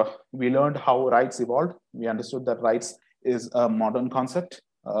 we learned how rights evolved. We understood that rights is a modern concept.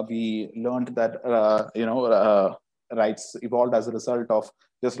 We learned that rights evolved as a result of,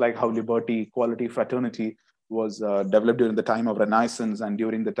 just like how liberty, equality, fraternity was developed during the time of Renaissance and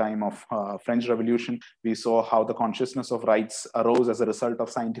during the time of French Revolution. We saw how the consciousness of rights arose as a result of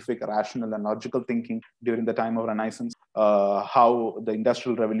scientific, rational, and logical thinking during the time of Renaissance. How the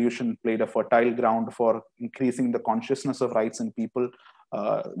Industrial Revolution played a fertile ground for increasing the consciousness of rights in people.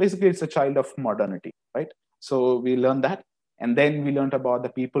 Basically, it's a child of modernity, right? So we learned that. And then we learned about the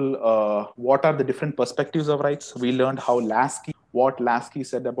people, what are the different perspectives of rights. We learned what Lasky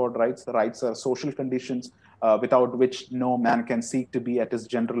said about rights. Rights are social conditions without which no man can seek to be at his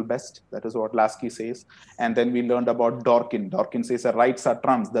general best. That is what Lasky says. And then we learned about Dworkin. Dworkin says rights are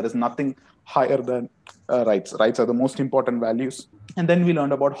trumps. There is nothing higher than rights. Rights are the most important values. And then we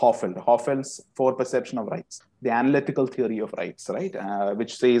learned about Hoffel's 4 perception of rights, the analytical theory of rights, right?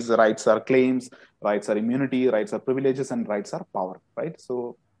 Which says rights are claims, rights are immunity, rights are privileges, and rights are power, right?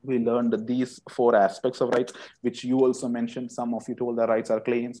 So we learned these 4 aspects of rights, which you also mentioned. Some of you told that rights are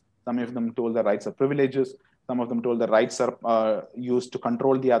claims. Some of them told that rights are privileges. Some of them told the rights are used to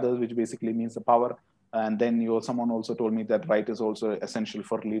control the others, which basically means the power. And then someone also told me that right is also essential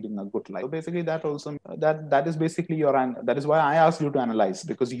for leading a good life. So basically, that also that is basically that is why I asked you to analyze,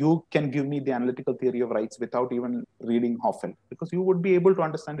 because you can give me the analytical theory of rights without even reading Hoffel, because you would be able to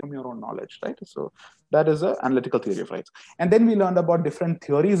understand from your own knowledge, right? So that is an analytical theory of rights. And then we learned about different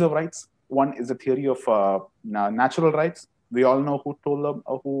theories of rights. One is a theory of natural rights. We all know who told them,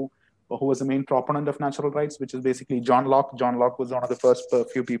 who was the main proponent of natural rights, which is basically John Locke. John Locke was one of the first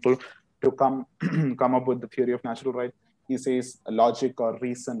few people to come up with the theory of natural rights. He says logic or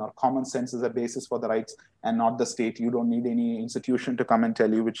reason or common sense is a basis for the rights and not the state. You don't need any institution to come and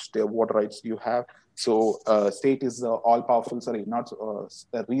tell you what rights you have. So state is all powerful. Sorry, not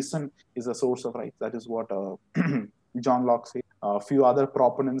reason is a source of rights. That is what John Locke said. A few other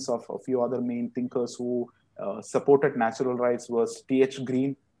proponents of a few other main thinkers who supported natural rights was T.H.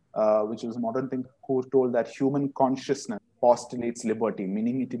 Green, which was a modern thinker, who told that human consciousness postulates liberty,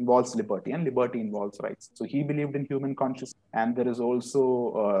 meaning it involves liberty, and liberty involves rights. So he believed in human consciousness. And there is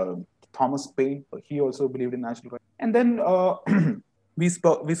also Thomas Paine. He also believed in natural rights. And then we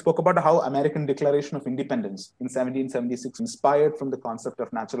spoke about how American Declaration of Independence in 1776 inspired from the concept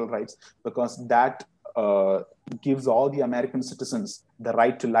of natural rights, because that gives all the American citizens the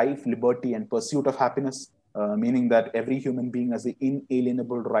right to life, liberty, and pursuit of happiness. Meaning that every human being has the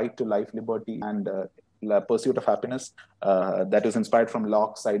inalienable right to life, liberty, and pursuit of happiness. That is inspired from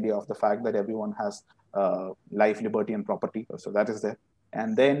Locke's idea of the fact that everyone has life, liberty, and property. So that is there.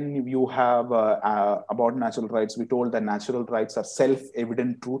 And then you have about natural rights. We told that natural rights are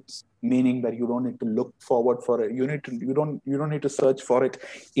self-evident truths, meaning that you don't need to look forward for it. You don't need to search for it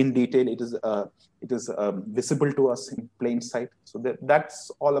in detail. It is visible to us in plain sight. So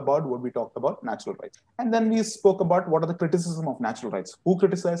that's all about what we talked about natural rights. And then we spoke about what are the criticism of natural rights. Who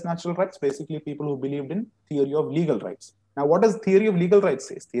criticized natural rights? Basically, people who believed in theory of legal rights. Now, what does theory of legal rights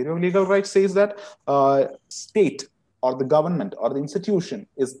say? Theory of legal rights says that state or the government or the institution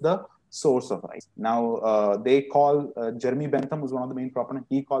is the source of rights. Now, they call Jeremy Bentham, who's one of the main proponents,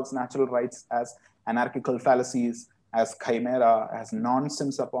 he calls natural rights as anarchical fallacies, as chimera, as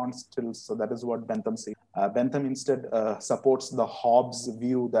nonsense upon stilts. So that is what Bentham says. Bentham instead supports the Hobbes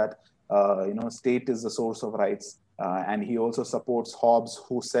view that state is the source of rights, and he also supports Hobbes,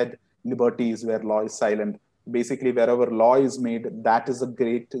 who said liberty is where law is silent. Basically, wherever law is made, that is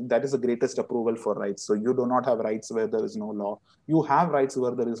the greatest approval for rights. So you do not have rights where there is no law. You have rights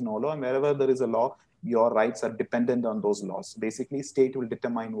where there is no law, and wherever there is a law, your rights are dependent on those laws. Basically, state will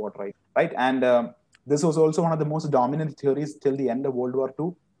determine what right. And this was also one of the most dominant theories till the end of World War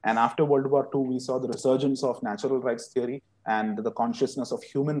II. And after World War II, we saw the resurgence of natural rights theory and the consciousness of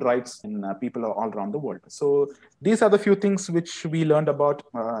human rights in people all around the world. So these are the few things which we learned about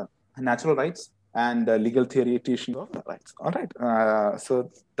natural rights and legal theoretician of rights. All right. So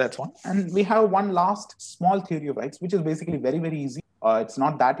that's one. And we have one last small theory of rights, which is basically very, very easy. It's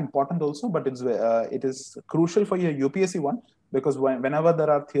not that important also, but it is crucial for your UPSC one, because whenever there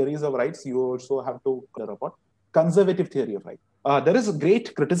are theories of rights, you also have to clear about conservative theory of rights. There is a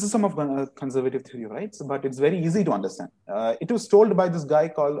great criticism of conservative theory of rights, but it's very easy to understand. It was told by this guy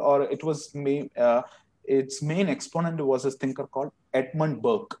its main exponent was a thinker called Edmund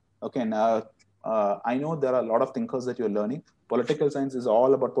Burke. Okay, now I know there are a lot of thinkers that you're learning. Political science is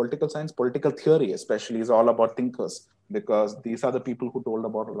all about political science. Political theory especially is all about thinkers, because these are the people who told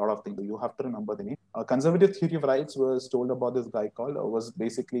about a lot of things. You have to remember the name. Conservative theory of rights was told about this guy was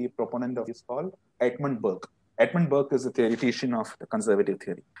basically a proponent of this called Edmund Burke. Edmund Burke is a theoretician of the conservative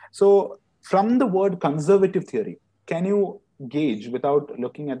theory. So from the word conservative theory, can you gauge, without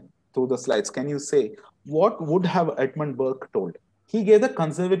looking at through the slides, can you say what would have Edmund Burke told? He gave the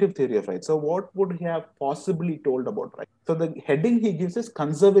conservative theory of rights. So what would he have possibly told about rights? So the heading he gives is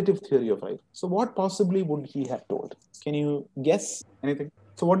conservative theory of rights. So what possibly would he have told? Can you guess anything?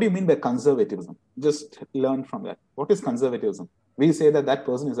 So what do you mean by conservatism? Just learn from that. What is conservatism? We say that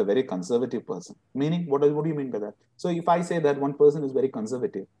person is a very conservative person. Meaning, what do you mean by that? So if I say that one person is very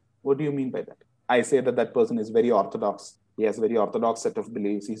conservative, what do you mean by that? I say that person is very orthodox. He has a very orthodox set of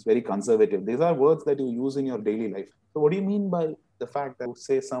beliefs. He's very conservative. These are words that you use in your daily life. So what do you mean by the fact that you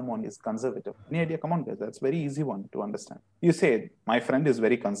say someone is conservative? Any idea? Come on, guys. That's very easy one to understand. You say, my friend is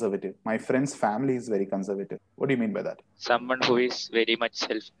very conservative. My friend's family is very conservative. What do you mean by that? Someone who is very much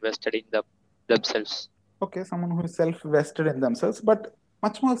self-invested in themselves. Okay, someone who is self-vested in themselves, but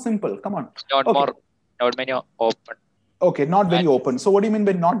much more simple. Come on. It's not many open. Okay, not very open. So what do you mean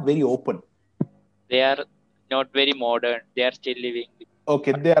by not very open? They are not very modern. They are still living with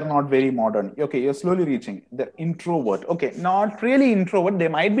Okay, they are not very modern. Okay, you're slowly reaching. The introvert. Okay, not really introvert. They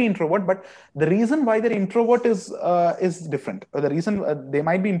might be introvert, but the reason why they're introvert is different. The reason they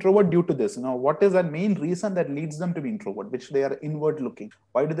might be introvert due to this. Now, what is that main reason that leads them to be introvert? Which they are inward looking.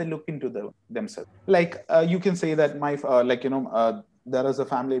 Why do they look into themselves? Like you can say that there is a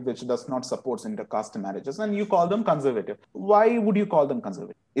family which does not support intercaste marriages, and you call them conservative. Why would you call them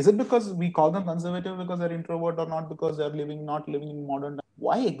conservative? Is it because we call them conservative because they're introvert, or not because they're not living in modern?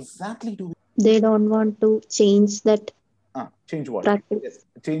 Why exactly do we They don't want to change that change what? practice, Yes,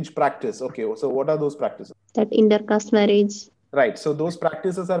 change practice. Okay, so what are those practices? that intercaste marriage. Right. So those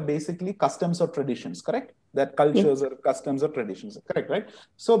practices are basically customs or traditions, correct? That Yes. cultures or customs or traditions, correct? Right.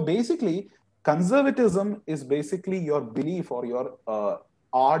 So basically, conservatism is basically your belief or your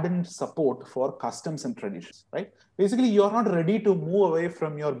ardent support for customs and traditions, right? Basically, you're not ready to move away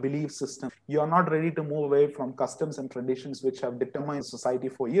from your belief system. You're not ready to move away from customs and traditions which have determined society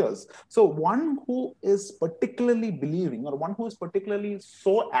for years. So one who is particularly believing, or one who is particularly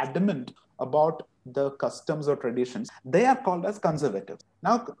so adamant about the customs or traditions, they are called as conservatives.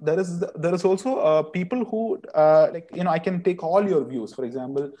 Now there is also people who I can take all your views. For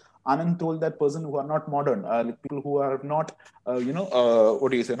example, Anand told that person who are not modern, like people who are not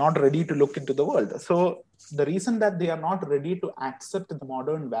what do you say, not ready to look into the world. So the reason that they are not ready to accept the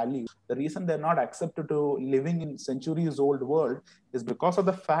modern values, the reason they're not accepted to living in centuries old world, is because of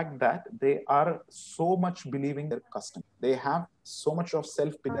the fact that they are so much believing their custom. They have so much of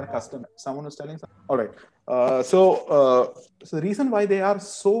self in their custom. Someone is telling something. All right. So the reason why they are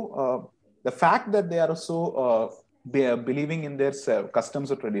the fact that they are so believing in their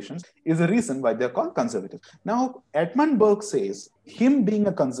customs or traditions is the reason why they're called conservative. Now, Edmund Burke says, him being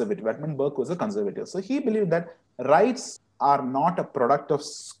a conservative, Edmund Burke was a conservative. So he believed that rights are not a product of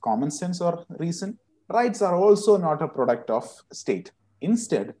common sense or reason. Rights are also not a product of state.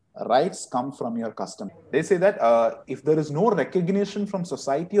 Instead, rights come from your custom. They say that if there is no recognition from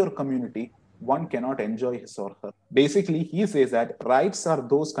society or community, one cannot enjoy his or her. Basically, he says that rights are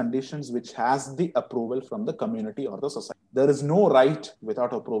those conditions which has the approval from the community or the society. There is no right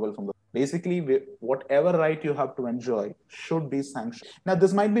without approval from the. Basically, whatever right you have to enjoy should be sanctioned. Now,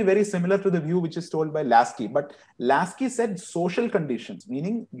 this might be very similar to the view which is told by Lasky, but Lasky said social conditions,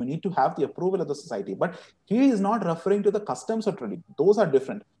 meaning you need to have the approval of the society. But he is not referring to the customs or tradition. Those are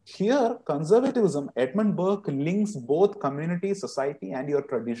different. Here, conservatism, Edmund Burke links both community, society, and your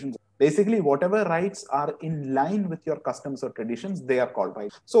traditions. Basically, whatever rights are in line with your customs or traditions, they are called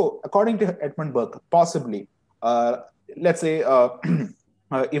rights. So, according to Edmund Burke, possibly, let's say,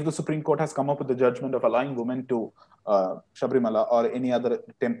 if the Supreme Court has come up with the judgment of allowing women to Shabrimala or any other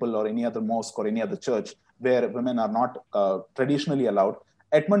temple or any other mosque or any other church where women are not traditionally allowed,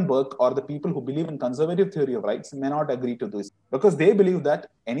 Edmund Burke or the people who believe in conservative theory of rights may not agree to this, because they believe that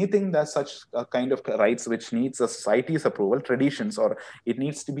anything that's such a kind of rights which needs a society's approval, traditions, or it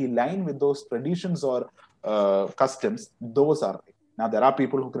needs to be in line with those traditions or customs, those are. Now, there are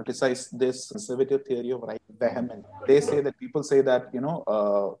people who criticize this conservative theory of right vehemently. They say that people say that,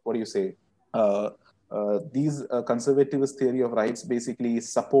 what do you say? These conservativist theory of rights basically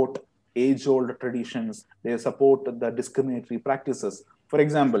support age-old traditions. They support the discriminatory practices. For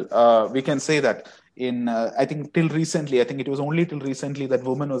example, we can say that I think till recently, I think it was only till recently that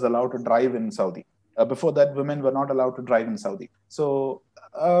women was allowed to drive in Saudi. Before that, women were not allowed to drive in Saudi. So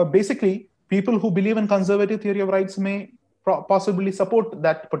basically, people who believe in conservative theory of rights may possibly support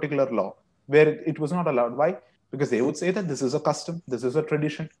that particular law where it was not allowed. Why? Because they would say that this is a custom, this is a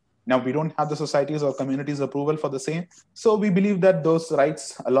tradition. Now, we don't have the societies or communities' approval for the same. So we believe that those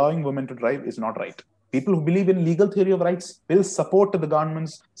rights allowing women to drive is not right. People who believe in legal theory of rights will support the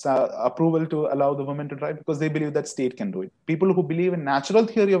government's approval to allow the women to drive because they believe that state can do it. People who believe in natural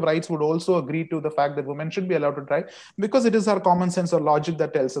theory of rights would also agree to the fact that women should be allowed to drive because it is our common sense or logic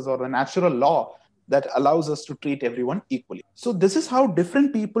that tells us, or the natural law that allows us to treat everyone equally. So this is how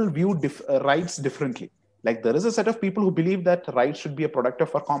different people view rights differently. Like there is a set of people who believe that rights should be a product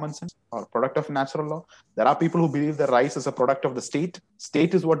of our common sense or product of natural law. There are people who believe that rights is a product of the state.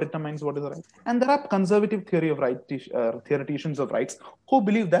 State is what determines what is right. And there are conservative theory of right theoreticians of rights who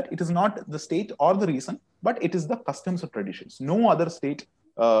believe that it is not the state or the reason, but it is the customs or traditions. No other state,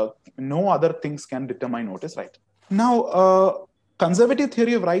 no other things can determine what is right. Now, conservative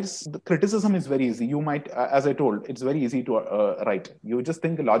theory of rights, the criticism is very easy. You might, as I told, it's very easy to write. You just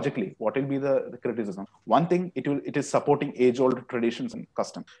think logically, what will be the criticism? One thing, it is supporting age-old traditions and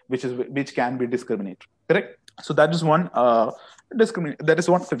customs, which can be discriminatory. Correct? So that is one that is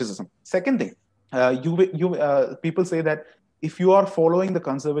one criticism. Second thing, people say that if you are following the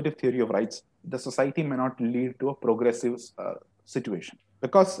conservative theory of rights, the society may not lead to a progressive situation,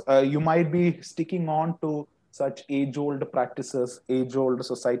 because you might be sticking on to such age-old practices, age-old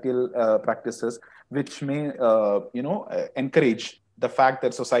societal practices, which may, encourage the fact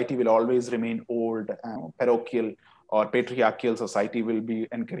that society will always remain old, parochial, or patriarchal society will be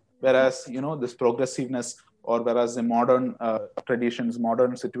encouraged. Whereas, this progressiveness, or whereas the modern traditions,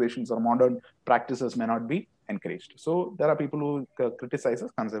 modern situations, or modern practices may not be encouraged. So there are people who criticize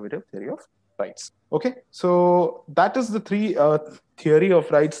conservative theory of rights. Okay, so that is the three theory of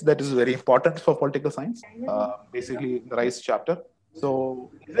rights that is very important for political science. Basically, the rights chapter. So,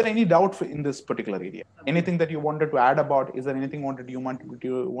 is there any doubt in this particular area? Anything that you wanted to add about? Is there anything wanted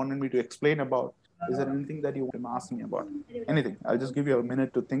me to explain about? Is there anything that you want to ask me about? Anything? I'll just give you a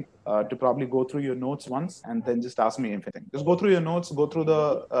minute to think, to probably go through your notes once, and then just ask me anything. Just go through your notes, go through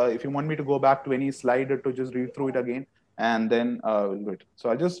the, if you want me to go back to any slide, to just read through it again, and then we'll do it. So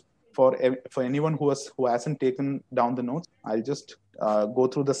I'll just, for anyone who hasn't taken down the notes, I'll just go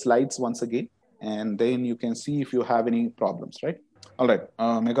through the slides once again, and then you can see if you have any problems, right? All right.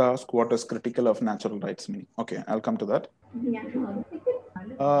 Mega asked, what is critical of natural rights meaning? Okay, I'll come to that.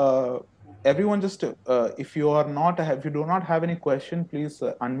 Everyone, just if you do not have any question, please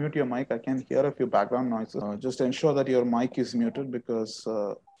unmute your mic. I can hear a few background noises. Just ensure that your mic is muted, because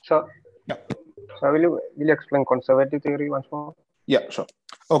Sir, yeah. So will you explain conservative theory once more? Yeah, sure.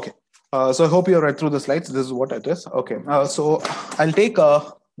 Okay. So I hope you read through the slides. This is what it is. Okay. So I'll take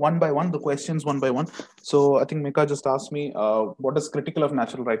one by one, the questions one by one. So I think Mika just asked me, what does critical of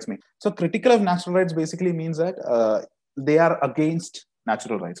natural rights mean? So critical of natural rights basically means that they are against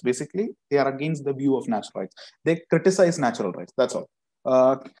natural rights. Basically, they are against the view of natural rights. They criticize natural rights. That's all.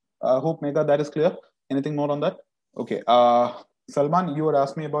 I hope, Mika, that is clear. Anything more on that? Okay. Salman, you would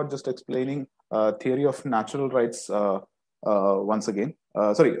ask me about just explaining theory of natural rights once again.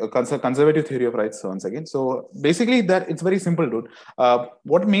 Conservative theory of rights once again. So basically, that it's very simple, dude.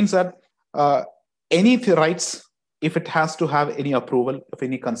 What means that any rights, if it has to have any approval of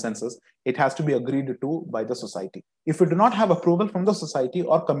any consensus, it has to be agreed to by the society. If we do not have approval from the society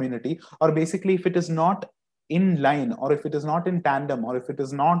or community, or basically if it is not in line, or if it is not in tandem, or if it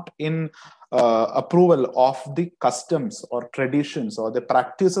is not in approval of the customs or traditions or the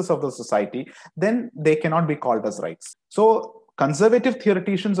practices of the society, then they cannot be called as rights. So conservative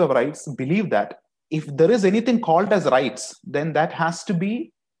theoreticians of rights believe that if there is anything called as rights, then that has to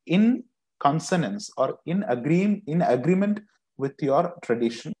be in consonance or in agreement with your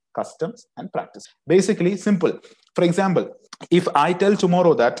tradition, customs, and practice. Basically, simple. For example, if I tell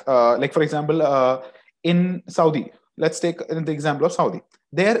tomorrow that, in Saudi, let's take the example of Saudi.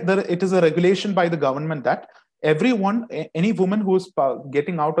 There it is a regulation by the government that everyone, any woman who is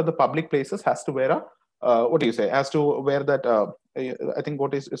getting out of the public places has to wear has to wear that, I think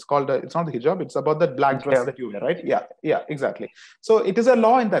it's called, it's not the hijab, it's about that black dress that you wear, right? Yeah, exactly. So it is a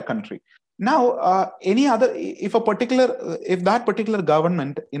law in that country. Now, if that particular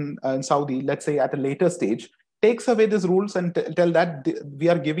government in Saudi, let's say at a later stage, takes away these rules and tell that we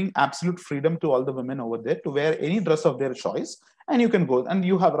are giving absolute freedom to all the women over there to wear any dress of their choice, and you can go and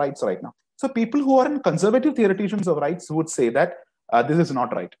you have rights right now. So people who are in conservative theoreticians of rights would say that this is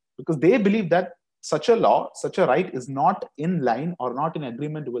not right, because they believe that such a law, such a right is not in line or not in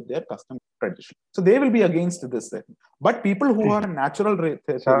agreement with their custom tradition. So they will be against this thing. But people who are in natural theory,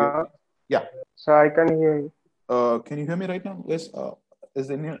 yeah. So I can hear you. Can you hear me right now? Yes. Is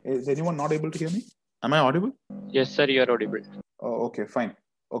anyone not able to hear me? Am I audible? Yes, sir, you are audible. Oh, okay, fine.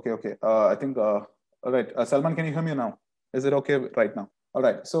 Okay. I think, all right. Salman, can you hear me now? Is it okay right now? All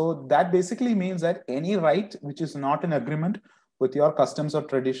right. So that basically means that any right which is not in agreement with your customs or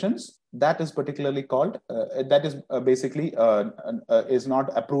traditions, that is particularly called, that is basically is not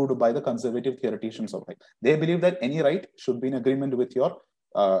approved by the conservative theoreticians of right. They believe that any right should be in agreement with your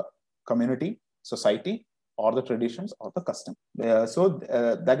community, society, or the traditions or the custom.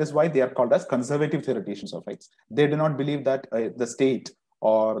 That is why they are called as conservative theoreticians of rights. They do not believe that the state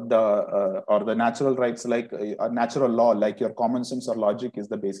or the natural rights, like a natural law, like your common sense or logic, is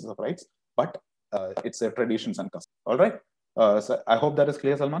the basis of rights, but it's their traditions and customs. All right. So I hope that is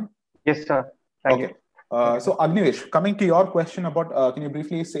clear, Salman. Yes, sir. Thank you. So Agnivesh, coming to your question about, can you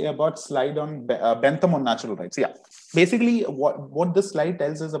briefly say about slide on Bentham on natural rights? Yeah, basically what this slide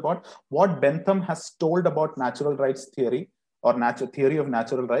tells us about what Bentham has told about natural rights theory or theory of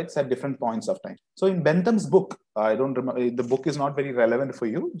natural rights at different points of time. So in Bentham's book, I don't remember, the book is not very relevant for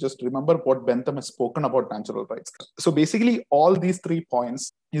you. Just remember what Bentham has spoken about natural rights. So basically all these 3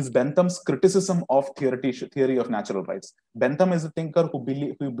 points is Bentham's criticism of theory of natural rights. Bentham is a thinker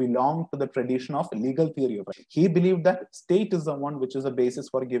who belonged to the tradition of legal theory of rights. He believed that state is the one which is a basis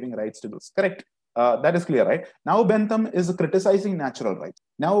for giving rights to this. Correct? That is clear, right? Now Bentham is criticizing natural rights.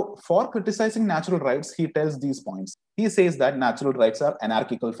 Now, for criticizing natural rights, he tells these points. He says that natural rights are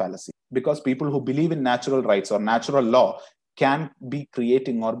anarchical fallacy because people who believe in natural rights or natural law can be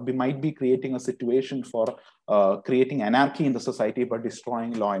creating or might be creating a situation for creating anarchy in the society by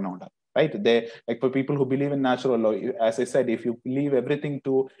destroying law and order. Right? They, like for people who believe in natural law, as I said, if you believe everything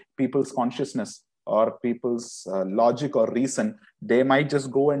to people's consciousness or people's logic or reason, they might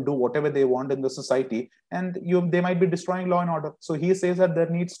just go and do whatever they want in the society, and they might be destroying law and order. So he says that there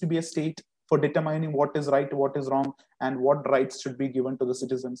needs to be a state for determining what is right, what is wrong, and what rights should be given to the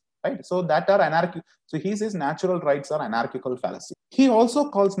citizens. Right? So that are anarchy. So he says natural rights are anarchical fallacy. He also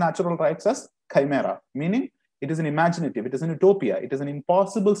calls natural rights as chimera, meaning it is an imaginative, it is an utopia, it is an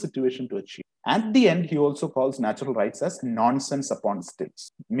impossible situation to achieve. At the end, he also calls natural rights as nonsense upon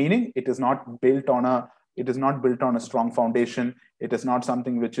stilts, meaning it is not built on a strong foundation. It is not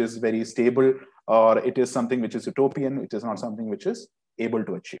something which is very stable, or it is something which is utopian. It is not something which is able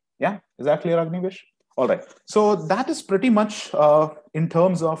to achieve. Yeah, is that clear, Agnivesh? All right. So that is pretty much in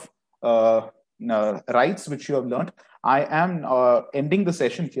terms of rights which you have learned. I am ending the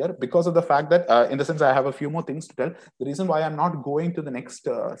session here because of the fact that, in the sense, I have a few more things to tell. The reason why I'm not going to the next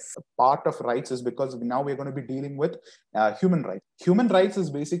part of rights is because now we're going to be dealing with human rights. Human rights is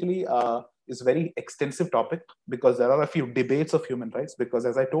basically is a very extensive topic because there are a few debates of human rights. Because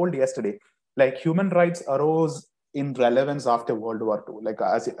as I told yesterday, like human rights arose in relevance after World War II. Like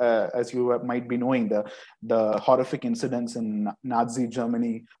as you might be knowing, the horrific incidents in Nazi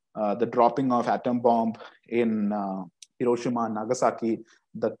Germany, the dropping of atom bomb in Hiroshima and Nagasaki,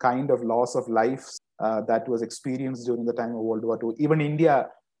 the kind of loss of life that was experienced during the time of World War II. Even India,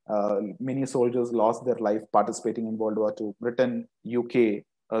 many soldiers lost their life participating in World War II. Britain, UK,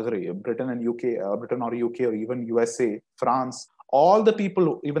 Britain and UK, Britain or UK or even USA, France, all the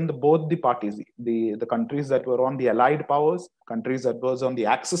people, even both the parties, the countries that were on the Allied powers, countries that was on the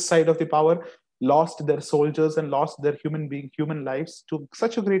Axis side of the power, lost their soldiers and lost their human lives to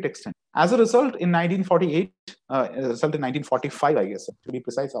such a great extent. As a result, in 1948, result in 1945, I guess, to be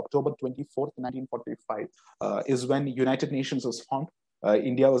precise, October 24th, 1945, is when United Nations was formed.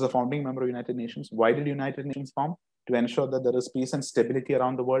 India was a founding member of United Nations. Why did United Nations form? To ensure that there is peace and stability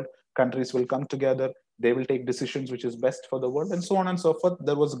around the world. Countries will come together. They will take decisions which is best for the world, and so on and so forth.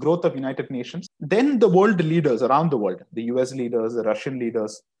 There was growth of United Nations. Then the world leaders around the world, the US leaders, the Russian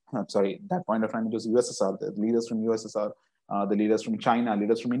leaders, that point of time it was USSR, the leaders from USSR, the leaders from China,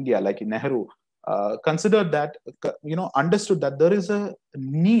 leaders from India, like Nehru, considered that, understood that there is a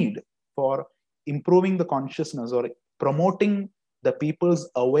need for improving the consciousness or promoting the people's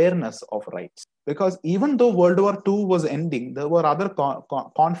awareness of rights. Because even though World War II was ending, there were other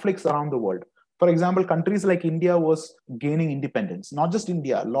conflicts around the world. For example, countries like India was gaining independence. Not just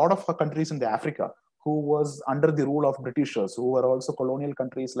India, a lot of countries in the Africa who was under the rule of Britishers, who were also colonial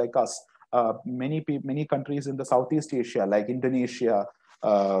countries like us. Many countries in the Southeast Asia, like Indonesia,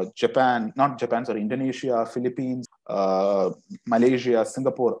 Indonesia, Philippines, Malaysia,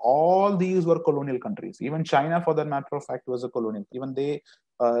 Singapore, all these were colonial countries. Even China, for that matter of fact, was a colonial. Even they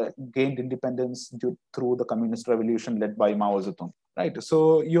gained independence through the communist revolution led by Mao Zedong. Right.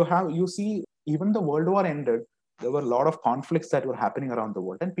 So you see, even the World War ended, there were a lot of conflicts that were happening around the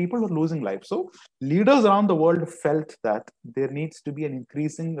world, and people were losing lives. So leaders around the world felt that there needs to be an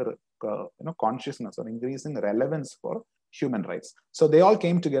increasing consciousness or increasing relevance for human rights. So they all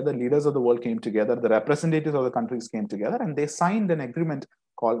came together, leaders of the world came together, the representatives of the countries came together, and they signed an agreement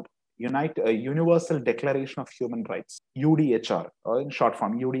called Universal Declaration of Human Rights, UDHR, or in short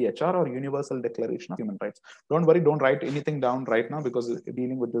form, UDHR, or Universal Declaration of Human Rights. Don't worry, don't write anything down right now because we're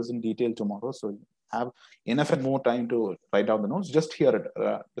dealing with this in detail tomorrow. So you have enough and more time to write down the notes. Just hear it,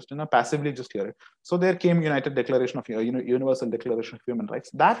 just passively just hear it. So there came Universal Declaration of Human Rights.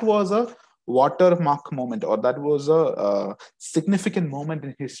 That was a watermark moment, or that was a significant moment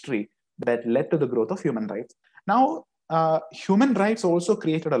in history that led to the growth of human rights. Now, human rights also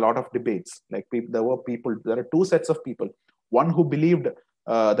created a lot of debates. Like there are two sets of people. One who believed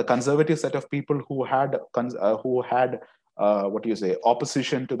the conservative set of people who had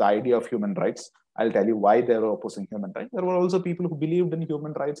opposition to the idea of human rights. I'll tell you why they were opposing human rights. There were also people who believed in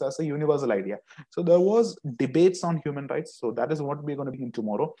human rights as a universal idea. So there was debates on human rights. So that is what we're going to begin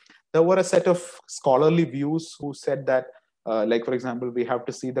tomorrow. There were a set of scholarly views who said that, like, for example, we have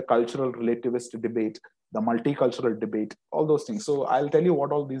to see the cultural relativist debate, the multicultural debate, all those things. So I'll tell you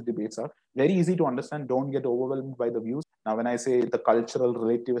what all these debates are. Very easy to understand. Don't get overwhelmed by the views. Now, when I say the cultural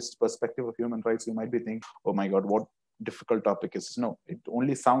relativist perspective of human rights, you might be thinking, oh my God, difficult topic is. No, it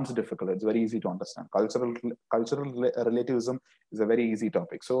only sounds difficult. It's very easy to understand. Cultural relativism is a very easy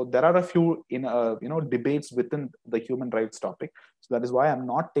topic. So there are a few debates within the human rights topic. So that is why I'm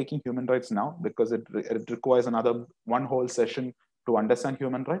not taking human rights now, because it requires another one whole session to understand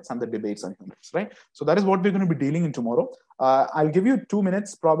human rights and the debates on human rights, right? So that is what we're going to be dealing in tomorrow. I'll give you 2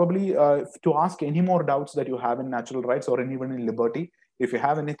 minutes probably to ask any more doubts that you have in natural rights or even in liberty. If you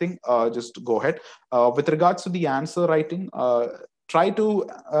have anything, just go ahead. With regards to the answer writing, try to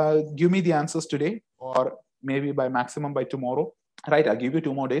give me the answers today, or maybe by maximum by tomorrow. Right, I'll give you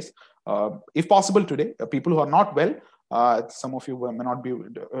 2 more days. If possible today. People who are not well, some of you may not be,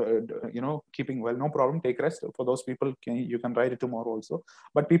 keeping well. No problem. Take rest. For those people, you can write it tomorrow also.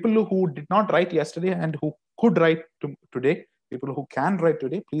 But people who did not write yesterday and who could write today, people who can write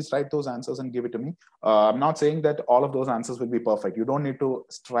today, please write those answers and give it to me. I'm not saying that all of those answers will be perfect. You don't need to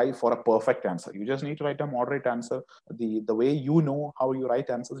strive for a perfect answer. You just need to write a moderate answer. The way you know how you write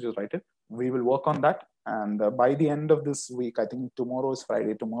answers, just write it. We will work on that. And by the end of this week, I think tomorrow is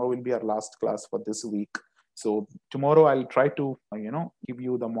Friday. Tomorrow will be our last class for this week. So tomorrow I'll try to, give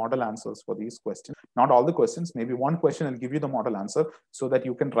you the model answers for these questions. Not all the questions, maybe one question I'll give you the model answer so that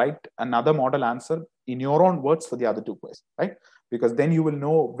you can write another model answer in your own words for the other 2 questions, right? Because then you will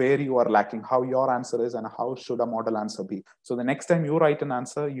know where you are lacking, how your answer is, and how should a model answer be. So the next time you write an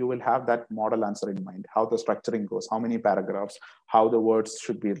answer, you will have that model answer in mind, how the structuring goes, how many paragraphs, how the words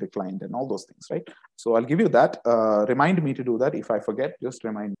should be declined, and all those things, right? So I'll give you that. Remind me to do that. If I forget, just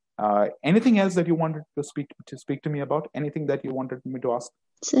remind me. Anything else that you wanted to speak to me about? Anything that you wanted me to ask?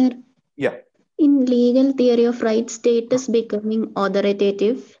 Sir. Yeah. In legal theory of rights, state is becoming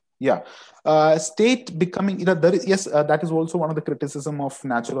authoritative. Yeah, state becoming, that is also one of the criticism of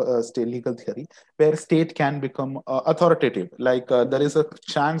natural state legal theory, where state can become authoritative. Like there is a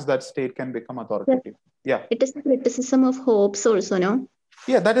chance that state can become authoritative. Yeah. It is a criticism of Hobbes also, no?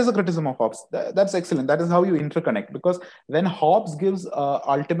 Yeah, that is a criticism of Hobbes. That's excellent. That is how you interconnect, because when Hobbes gives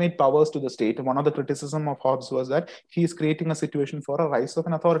ultimate powers to the state, one of the criticism of Hobbes was that he is creating a situation for a rise of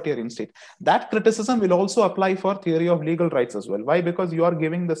an authoritarian state. That criticism will also apply for theory of legal rights as well. Why? Because you are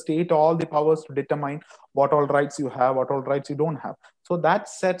giving the state all the powers to determine what all rights you have, what all rights you don't have. So that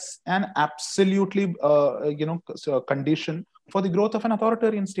sets an absolutely, condition for the growth of an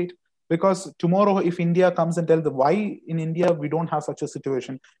authoritarian state. Because tomorrow, if India comes and tells why in India we don't have such a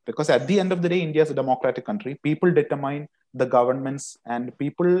situation, because at the end of the day, India is a democratic country. People determine the governments, and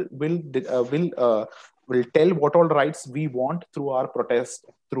people will tell what all rights we want through our protest,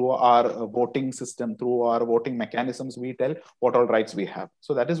 through our voting system, through our voting mechanisms. We tell what all rights we have.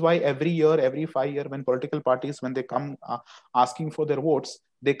 So that is why every year, every 5 years, when political parties, when they come asking for their votes,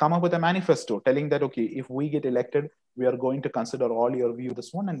 they come up with a manifesto telling that, okay, if we get elected, we are going to consider all your view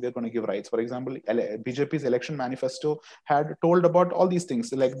this one, and we're going to give rights. For example, BJP's election manifesto had told about all these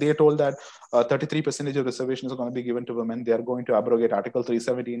things. Like they told that 33% of reservations are going to be given to women. They are going to abrogate Article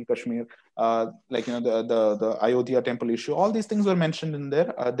 370 in Kashmir, the Ayodhya temple issue. All these things were mentioned in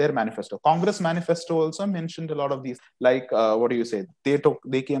their manifesto. Congress manifesto also mentioned a lot of these. Like what do you say?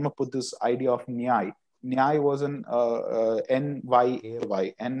 They came up with this idea of Nyay. Nyay was an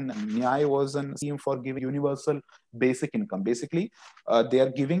NYAY, and Nyay was a scheme for giving universal basic income. Basically, they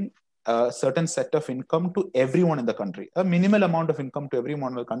are giving a certain set of income to everyone in the country, a minimal amount of income to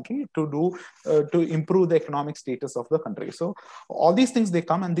everyone in the country to improve the economic status of the country. So all these things, they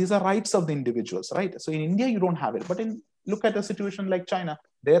come, and these are rights of the individuals, right? So in India, you don't have it, but look at a situation like China,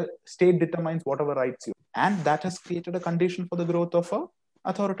 their state determines whatever rights you have, and that has created a condition for the growth of a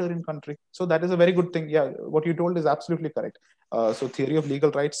authoritarian country. So that is a very good thing. Yeah, what you told is absolutely correct. So theory of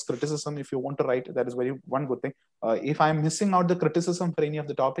legal rights criticism, if you want to write, that is one good thing. If I'm missing out the criticism for any of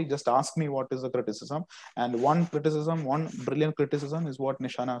the topic, just ask me what is the criticism. And one brilliant criticism is what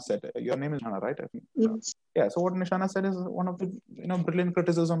Nishana said. Your name is Nishana, right? I think. Yes. Yeah. So what Nishana said is one of the brilliant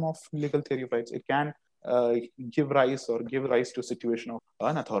criticism of legal theory of rights. It can give rise to a situation of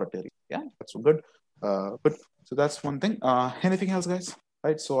an authoritarian. Yeah, that's good. But so that's one thing. Anything else, guys?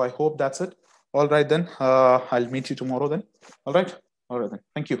 Right. So I hope that's it. All right then. I'll meet you tomorrow then. All right. Then.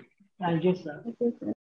 Thank you. Thank you, sir. Okay, sir.